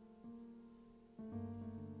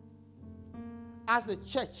 As a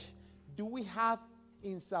church, do we have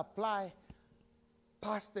in supply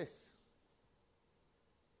pastors?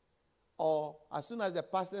 Or as soon as the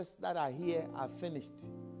pastors that are here are finished,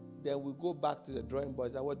 then we go back to the drawing board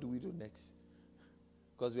and say, what do we do next?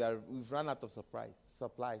 Because we've run out of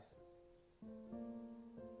supplies.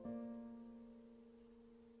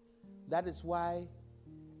 That is why,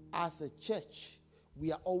 as a church,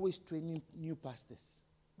 we are always training new pastors.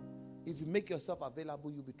 If you make yourself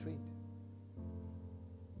available, you'll be trained.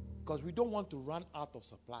 Because we don't want to run out of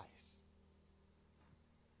supplies.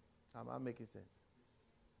 Am I making sense?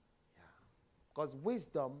 Yeah. Because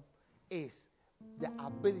wisdom is the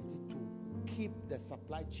ability to keep the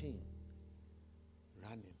supply chain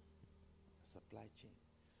running. The supply chain.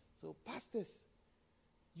 So, pastors,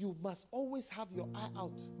 you must always have your eye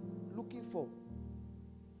out looking for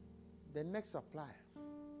the next supplier.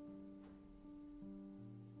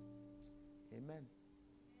 Amen.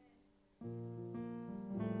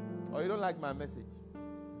 Oh, you don't like my message?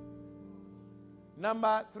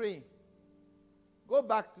 Number 3. Go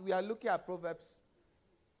back to, we are looking at Proverbs.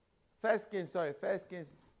 1 Kings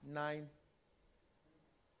 9.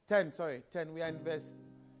 10. We are in verse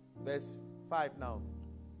 5 now.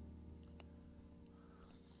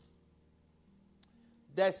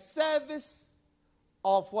 The service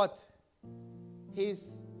of what?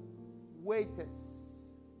 His waiters.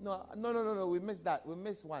 No. We missed that. We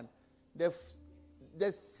missed one.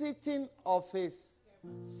 The sitting of his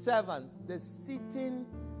servant. The sitting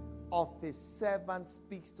of his servant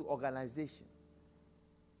speaks to organization.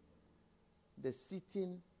 The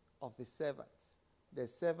sitting of his servants. The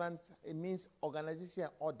servant, it means organization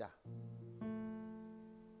and order.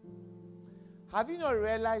 Have you not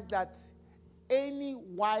realized that any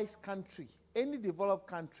wise country, any developed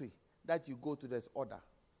country that you go to, there's order?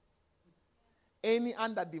 Any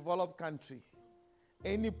underdeveloped country,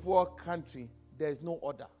 any poor country, there's no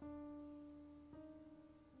order.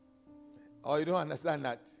 Oh, you don't understand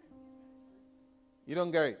that? You don't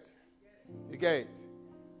get it? You get it?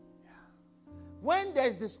 Yeah. When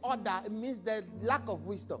there's disorder, it means there's lack of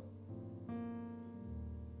wisdom.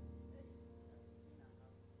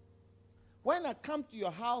 When I come to your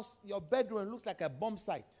house, your bedroom looks like a bomb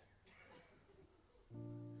site.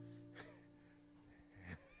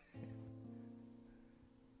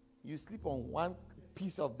 You sleep on one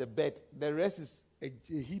piece of the bed. The rest is a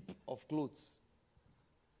heap of clothes.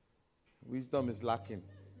 Wisdom is lacking.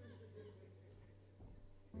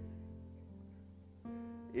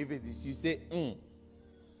 If it is, you say,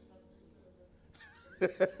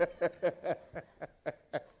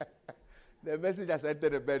 The message has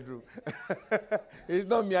entered the bedroom. It's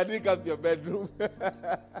not me. I didn't come to your bedroom.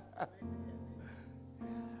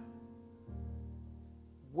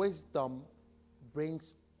 Wisdom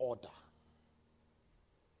brings order.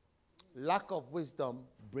 Lack of wisdom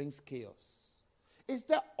brings chaos. Is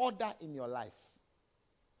there order in your life?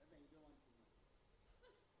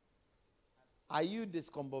 Are you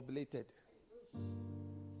discombobulated?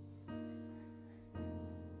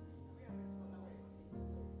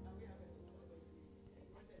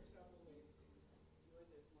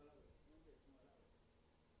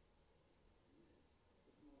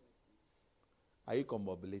 Are you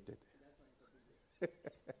combobulated?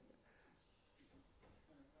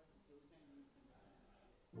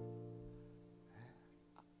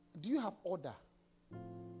 Do you have order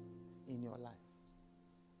in your life?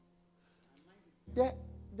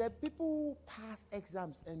 The people who pass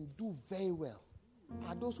exams and do very well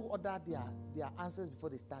are those who order their answers before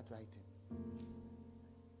they start writing.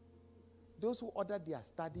 Those who order their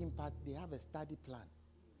studying part, they have a study plan.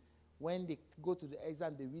 When they go to the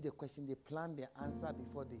exam, they read the question, they plan their answer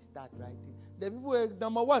before they start writing. The people who are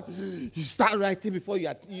number one, you start writing before you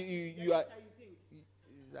are. It's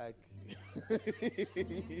like,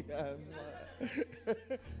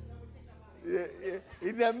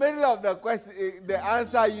 in the middle of the question, the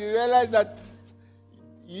answer, you realize that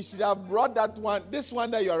you should have brought that one. This one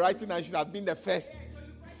that you are writing, I should have been the first.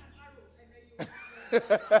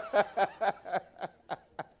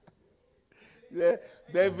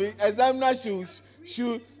 The examiner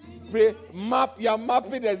should map. You are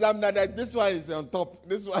mapping the examiner that this one is on top.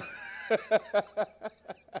 This one.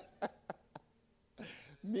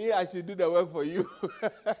 Me, I should do the work for you.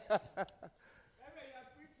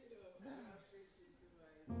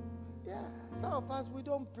 Some of us, we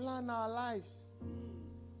don't plan our lives.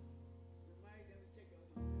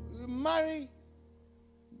 You marry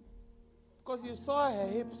because you saw her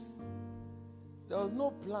hips. There was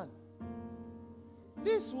no plan.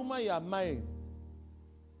 This woman you are marrying,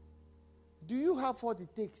 do you have what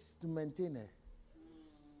it takes to maintain her?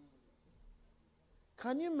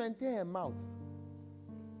 Can you maintain her mouth?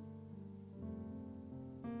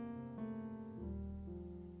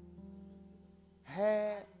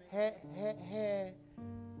 Her,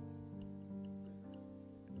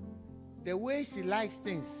 the way she likes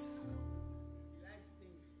things.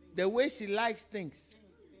 The way she likes things.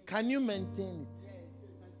 Can you maintain it?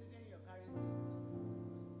 Considering your current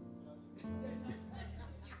state.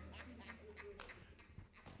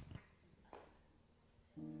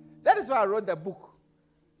 That is why I wrote the book.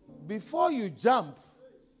 Before you jump,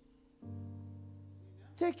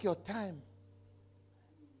 take your time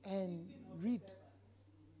and read.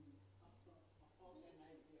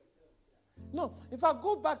 No, if I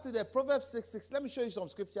go back to the Proverbs 6:6, let me show you some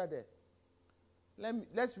scripture there.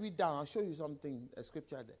 Let's read down. I'll show you something, a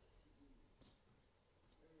scripture there.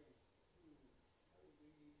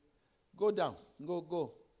 Go down.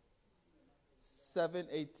 Go. 7,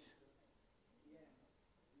 8.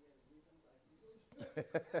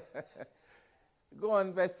 Go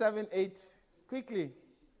on, verse 7, 8. Quickly.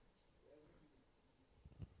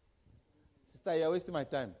 Sister, you're wasting my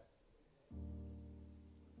time.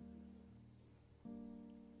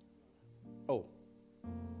 Oh.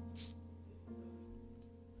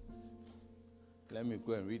 Let me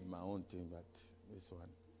go and read my own thing, but this one.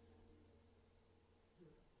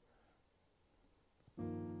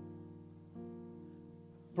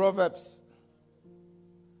 Proverbs.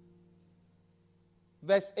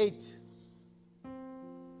 Verse 8.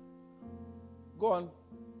 Go on.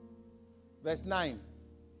 Verse 9.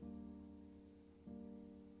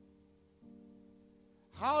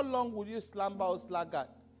 How long will you slumber, O sluggard?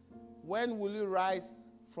 When will you rise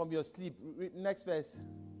from your sleep? Next verse.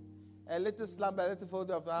 A little slumber, a little fold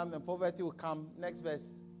of the arm, and poverty will come. Next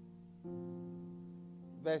verse.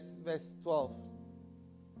 Verse 12.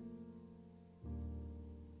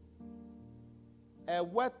 A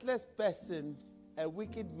worthless person, a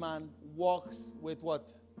wicked man, walks with what?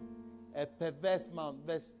 A perverse man.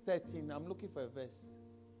 Verse 13. I'm looking for a verse.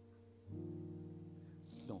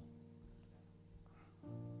 No.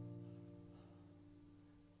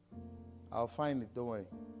 I'll find it. Don't worry.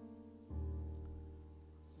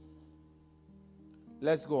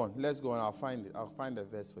 Let's go on. I'll find it. I'll find a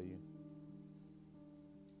verse for you.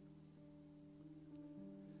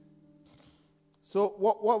 So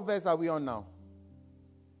what verse are we on now?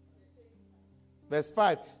 Verse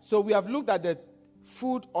 5. So we have looked at the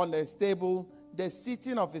food on the table, the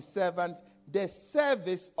sitting of his servant, the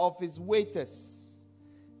service of his waiters.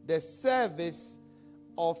 The service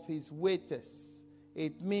of his waiters.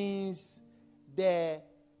 It means the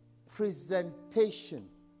presentation.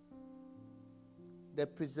 The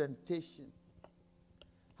presentation.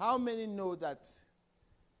 How many know that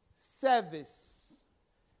service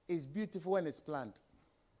is beautiful when it's planned?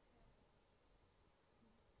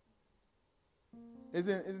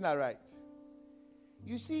 Isn't that right?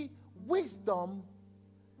 You see, wisdom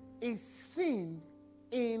is seen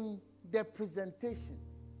in the presentation.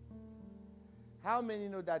 How many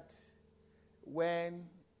know that when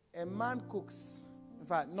a man cooks, in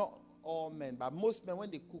fact, not all men, but most men, when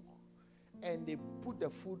they cook and they put the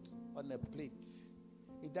food on a plate,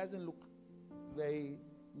 it doesn't look very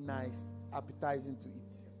nice, appetizing to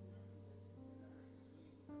eat.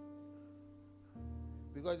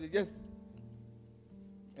 Because they just,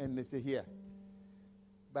 and they say here.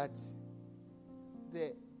 But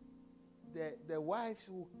the wives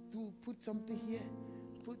will put something here,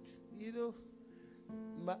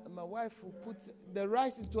 my wife will put the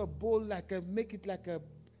rice into a bowl, make it like a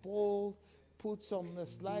bowl, put some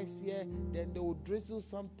slice here, then they will drizzle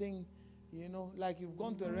something, like you've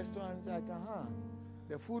gone to a restaurant and it's like,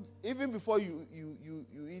 the food, even before you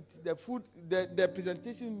eat, the food, the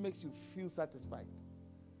presentation makes you feel satisfied.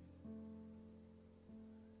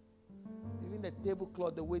 Even the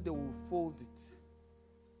tablecloth, the way they will fold it.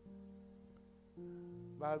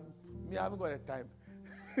 But me, I haven't got the time.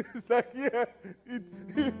 It's like, if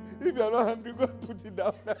you're not hungry, go put it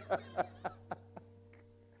down.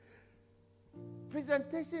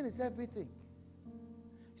 Presentation is everything.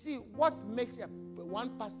 See, what makes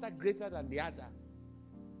one pastor greater than the other?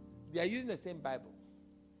 They are using the same Bible,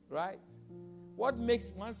 right? What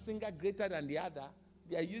makes one singer greater than the other?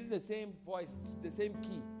 They are using the same voice, the same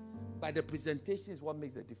key. But the presentation is what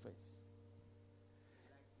makes the difference.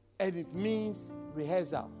 And it means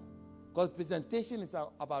rehearsal. Because presentation is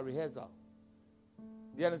about rehearsal.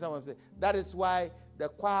 Do you understand what I'm saying? That is why the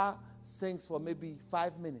choir sings for maybe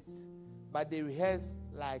 5 minutes, but they rehearse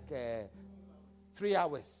like 3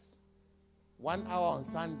 hours. 1 hour on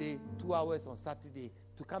Sunday, 2 hours on Saturday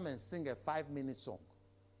to come and sing a 5-minute song.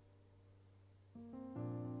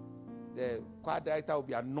 The choir director will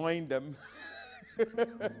be annoying them.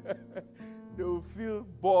 They will feel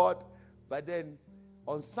bored. But then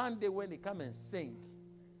on Sunday when they come and sing,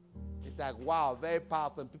 it's like, wow, very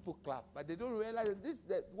powerful, and people clap. But they don't realize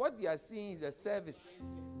that what they are seeing is a service.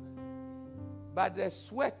 But the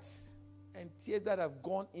sweat and tears that have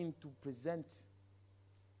gone in to present.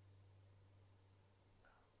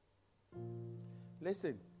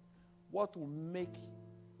 Listen, what will make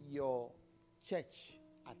your church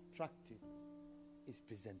attractive is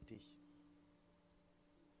presentation.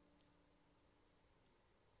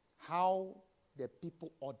 How the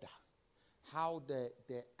people order, how the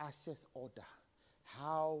ushers order,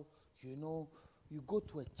 how, you go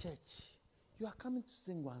to a church, you are coming to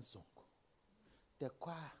sing one song. The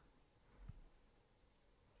choir.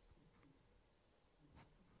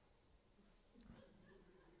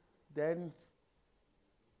 Then,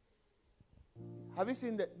 have you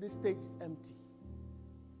seen that this stage is empty?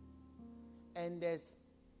 And there's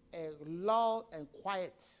a lull and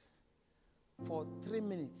quiet for 3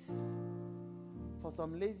 minutes for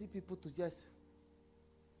some lazy people to just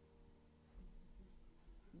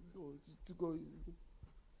go.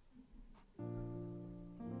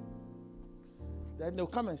 Then they'll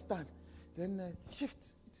come and stand. Then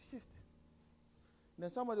shift. Then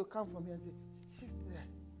somebody will come from here and say, shift there.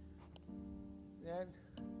 Then,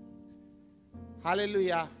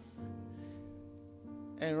 hallelujah.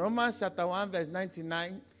 In Romans chapter 1 verse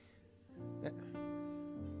 99,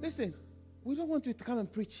 listen, we don't want you to come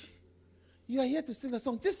and preach. You are here to sing a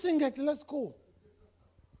song. Just sing it, let's go.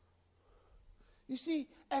 You see,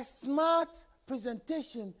 a smart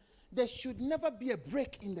presentation, there should never be a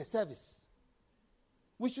break in the service.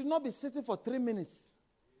 We should not be sitting for 3 minutes,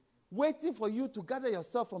 waiting for you to gather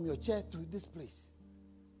yourself from your chair to this place.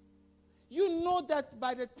 You know that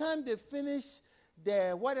by the time they finish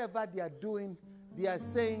whatever they are doing, they are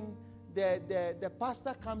saying the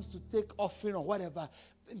pastor comes to take offering or whatever.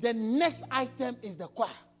 The next item is the choir.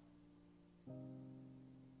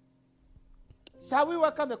 Shall we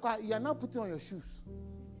welcome the choir? You are now putting on your shoes.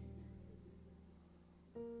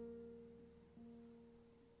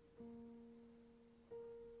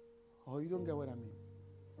 Oh, you don't get what I mean?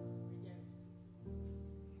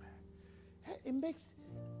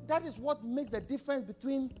 That is what makes the difference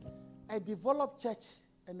between a developed church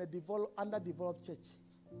and a underdeveloped church.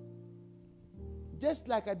 Just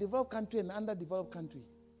like a developed country and an underdeveloped country.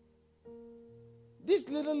 These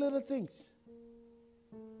little things.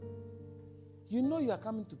 You know you are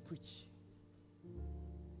coming to preach.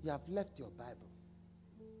 You have left your Bible.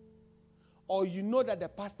 Or you know that the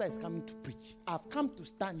pastor is coming to preach. I've come to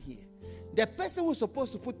stand here. The person who's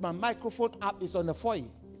supposed to put my microphone up is on the foyer.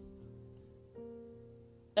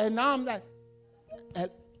 And now I'm like,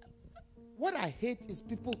 what I hate is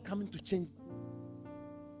people coming to change.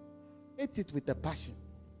 I hate it with a passion.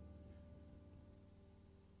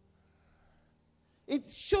 It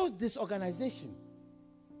shows disorganization.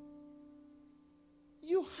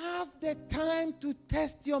 You have the time to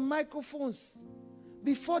test your microphones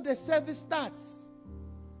before the service starts.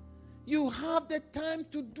 You have the time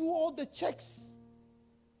to do all the checks.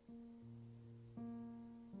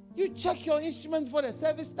 You check your instrument before the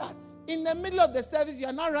service starts. In the middle of the service, you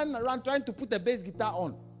are not running around trying to put the bass guitar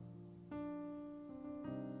on.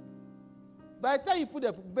 By the time you put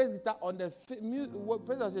the bass guitar on, the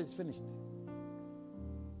presentation is finished.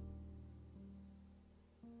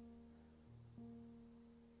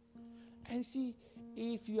 And see,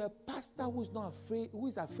 if you're a pastor who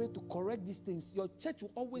is afraid to correct these things, your church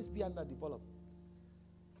will always be underdeveloped.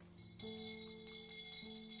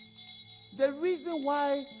 The reason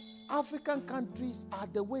why African countries are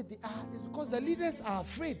the way they are is because the leaders are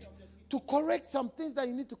afraid to correct some things that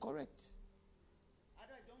you need to correct. I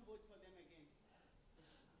don't vote for them again.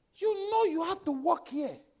 You know you have to walk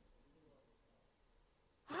here.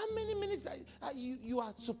 How many minutes you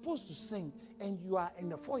are supposed to sing and you are in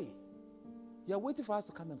the foyer? You are waiting for us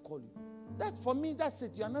to come and call you. That, for me, that's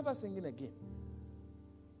it. You are never singing again.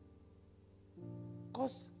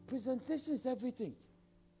 Because presentation is everything.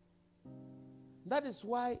 That is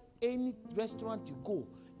why any restaurant you go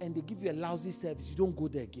and they give you a lousy service, you don't go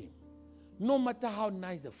there again. No matter how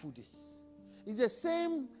nice the food is. It's the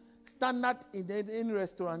same standard in any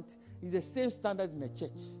restaurant. It's the same standard in a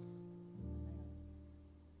church.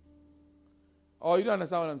 Oh, you don't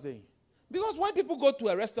understand what I'm saying? Because when people go to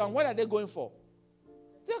a restaurant, what are they going for?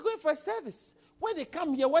 They're going for a service. When they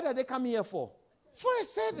come here, what are they coming here for? For a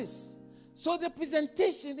service. So the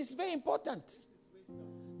presentation is very important.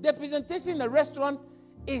 The presentation in a restaurant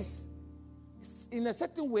is in a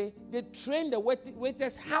certain way. They train the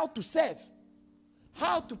waiters how to serve,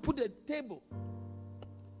 how to put a table,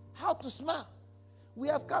 how to smile. We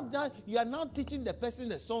have come down. You are now teaching the person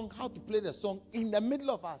the song, how to play the song in the middle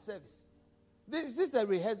of our service. This is a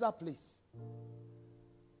rehearsal place.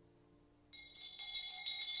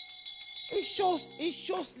 It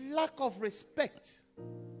shows lack of respect.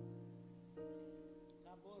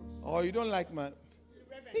 Oh, you don't like my...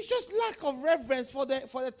 It shows lack of reverence for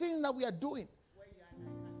the thing that we are doing.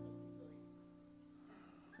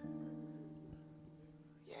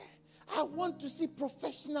 Yeah, I want to see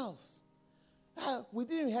professionals. We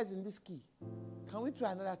didn't rehearse in this key. Can we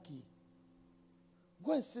try another key?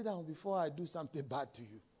 Go and sit down before I do something bad to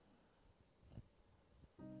you.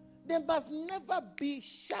 There must never be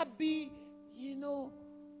shabby,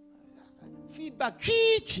 feedback.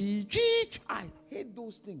 I hate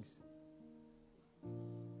those things.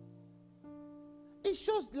 It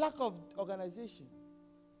shows lack of organization.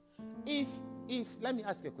 If let me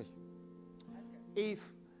ask you a question.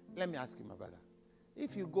 Let me ask you, my brother.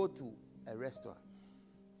 If you go to a restaurant,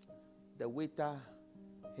 the waiter,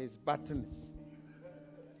 his buttons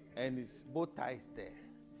and his bow tie is there,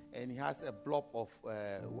 and he has a blob of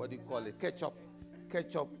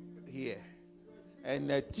ketchup here,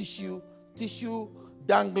 and a tissue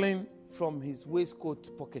dangling from his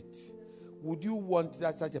waistcoat pocket. Would you want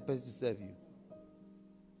such a person to serve you?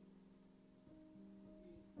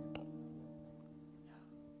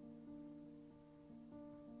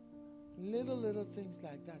 Little things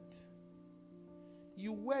like that.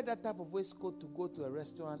 You wear that type of waistcoat to go to a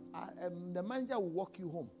restaurant, the manager will walk you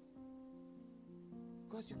home.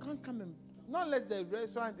 Because you can't come in, not unless the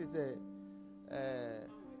restaurant is a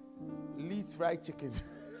Leeds fried chicken.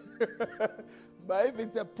 But if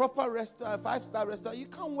it's a proper restaurant, a 5-star restaurant, you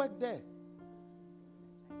can't work there.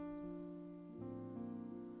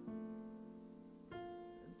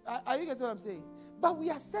 Are you getting what I'm saying? But we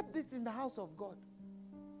accept it in the house of God.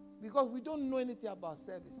 Because we don't know anything about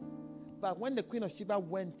service. But when the Queen of Sheba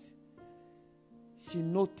went, she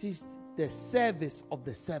noticed the service of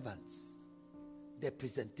the servants. The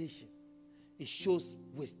presentation. It shows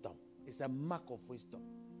wisdom. It's a mark of wisdom.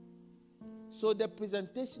 So the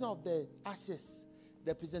presentation of the ashes,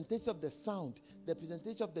 the presentation of the sound, the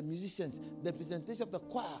presentation of the musicians, the presentation of the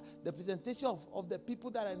choir, the presentation of the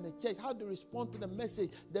people that are in the church, how they respond to the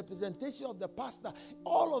message, the presentation of the pastor,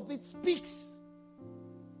 all of it speaks.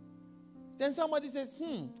 Then somebody says,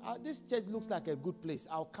 this church looks like a good place.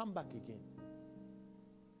 I'll come back again.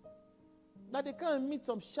 But they can't meet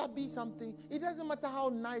some shabby something. It doesn't matter how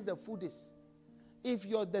nice the food is. If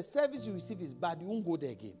the service you receive is bad, you won't go there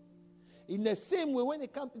again. In the same way, when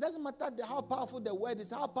it comes, it doesn't matter how powerful the word is,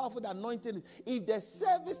 how powerful the anointing is. If the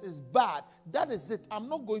service is bad, that is it. I'm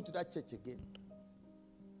not going to that church again.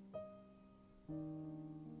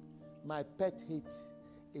 My pet hate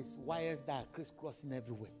is wires that are crisscrossing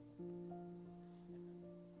everywhere.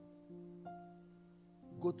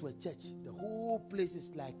 Go to a church, the whole place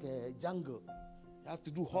is like a jungle. You have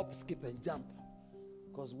to do hop, skip, and jump.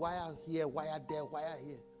 Because wire here, wire there, wire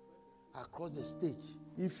here. Across the stage.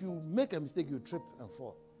 If you make a mistake, you trip and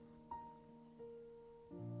fall.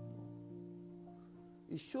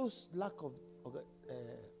 It shows lack of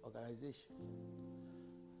organization.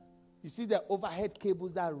 You see the overhead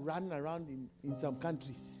cables that run around in some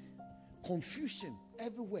countries. Confusion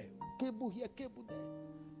everywhere. Cable here, cable there.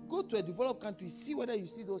 Go to a developed country, see whether you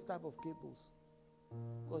see those type of cables.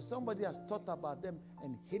 Because somebody has thought about them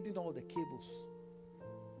and hidden all the cables.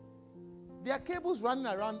 There are cables running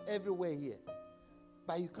around everywhere here,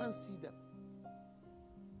 but you can't see them.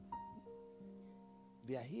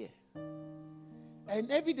 They are here.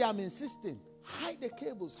 And every day I'm insisting, hide the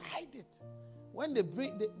cables, hide it. When they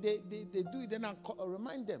break, they do it, then I'll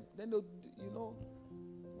remind them. Then they'll,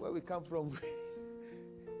 where we come from.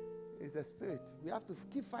 It's a spirit. We have to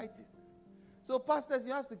keep fighting. So pastors,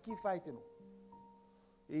 you have to keep fighting.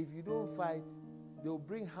 If you don't fight, they'll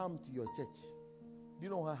bring harm to your church. Do you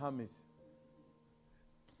know what harm is?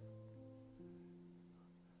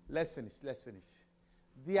 Let's finish.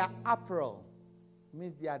 Their apparel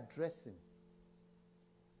means they are dressing.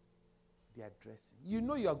 They are dressing. You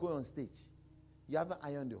know you are going on stage. You haven't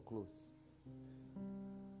ironed your clothes.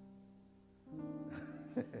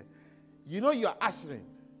 You know you are ushering.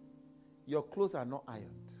 Your clothes are not ironed.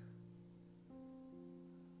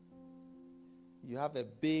 You have a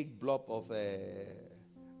big blob of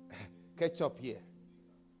ketchup here.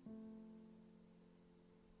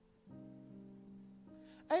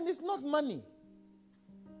 And it's not money.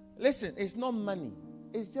 Listen, it's not money.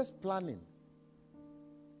 It's just planning.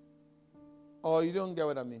 Or you don't get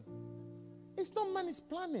what I mean? It's not money, it's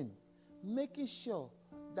planning. Making sure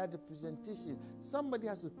that the presentation, somebody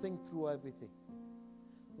has to think through everything.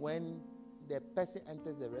 When the person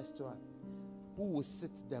enters the restaurant, who will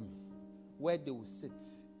sit them, where they will sit,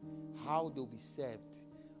 how they will be served,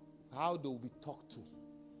 how they will be talked to,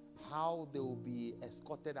 how they will be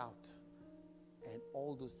escorted out, and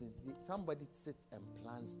all those things. Somebody sits and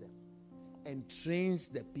plans them and trains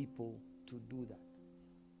the people to do that.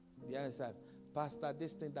 Do you understand? Pastor,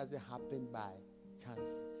 this thing doesn't happen by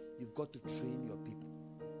chance. You've got to train your people.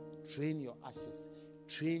 Train your ushers.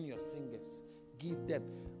 Train your singers. Give them.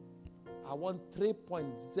 I want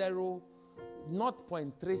 3.0, not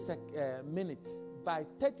 0.3 minutes. By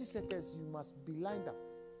 30 seconds, you must be lined up.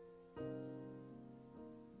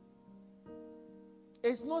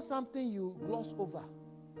 It's not something you gloss over.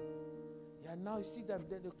 Yeah, now you see them,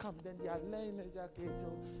 then they come, then they are laying. Okay,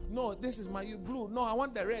 so no, this is my blue. No, I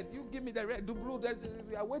want the red. You give me the red, the blue.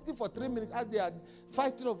 We are waiting for 3 minutes as they are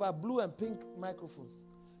fighting over blue and pink microphones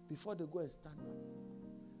before they go and stand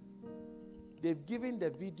up. They've given the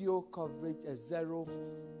video coverage a 0,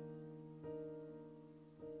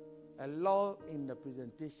 a lull in the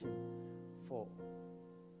presentation for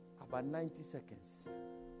about 90 seconds.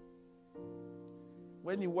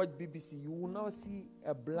 When you watch BBC, you will not see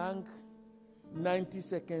a blank 90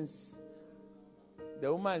 seconds.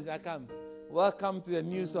 The woman is come, welcome to the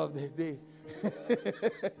news of the day.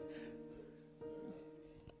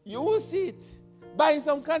 You will see it. But in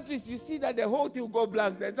some countries, you see that the whole thing will go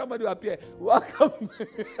blank. Then somebody will appear. Welcome.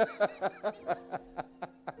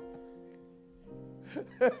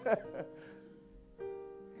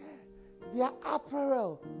 Their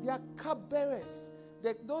apparel, their cupbearers.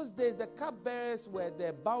 Those days, the cupbearers were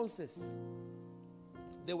the bouncers.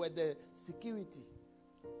 They were the security.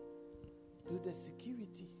 Do the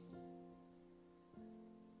security.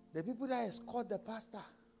 The people that escort the pastor.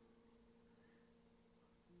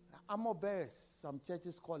 Armor bearers, some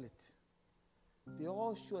churches call it. They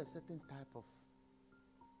all show a certain type of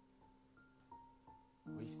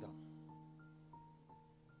wisdom.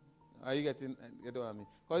 Are you getting what I mean?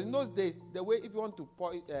 Because in those days, the way if you want to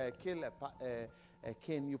kill a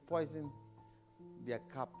king, you poison their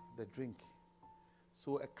cup, the drink.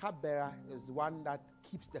 So a cupbearer is one that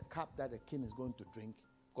keeps the cup that the king is going to drink,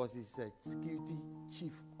 because he's a security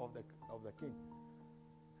chief of the king.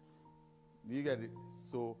 Do you get it?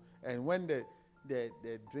 So, and when the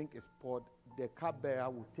drink is poured, the cupbearer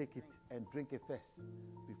will take it and drink it first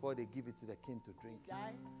before they give it to the king to drink.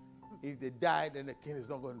 If they die, then the king is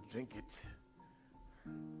not going to drink it.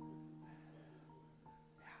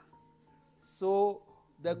 So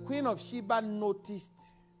the Queen of Sheba noticed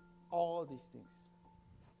all these things.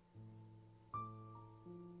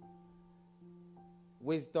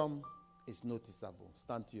 Wisdom is noticeable.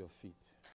 Stand to your feet.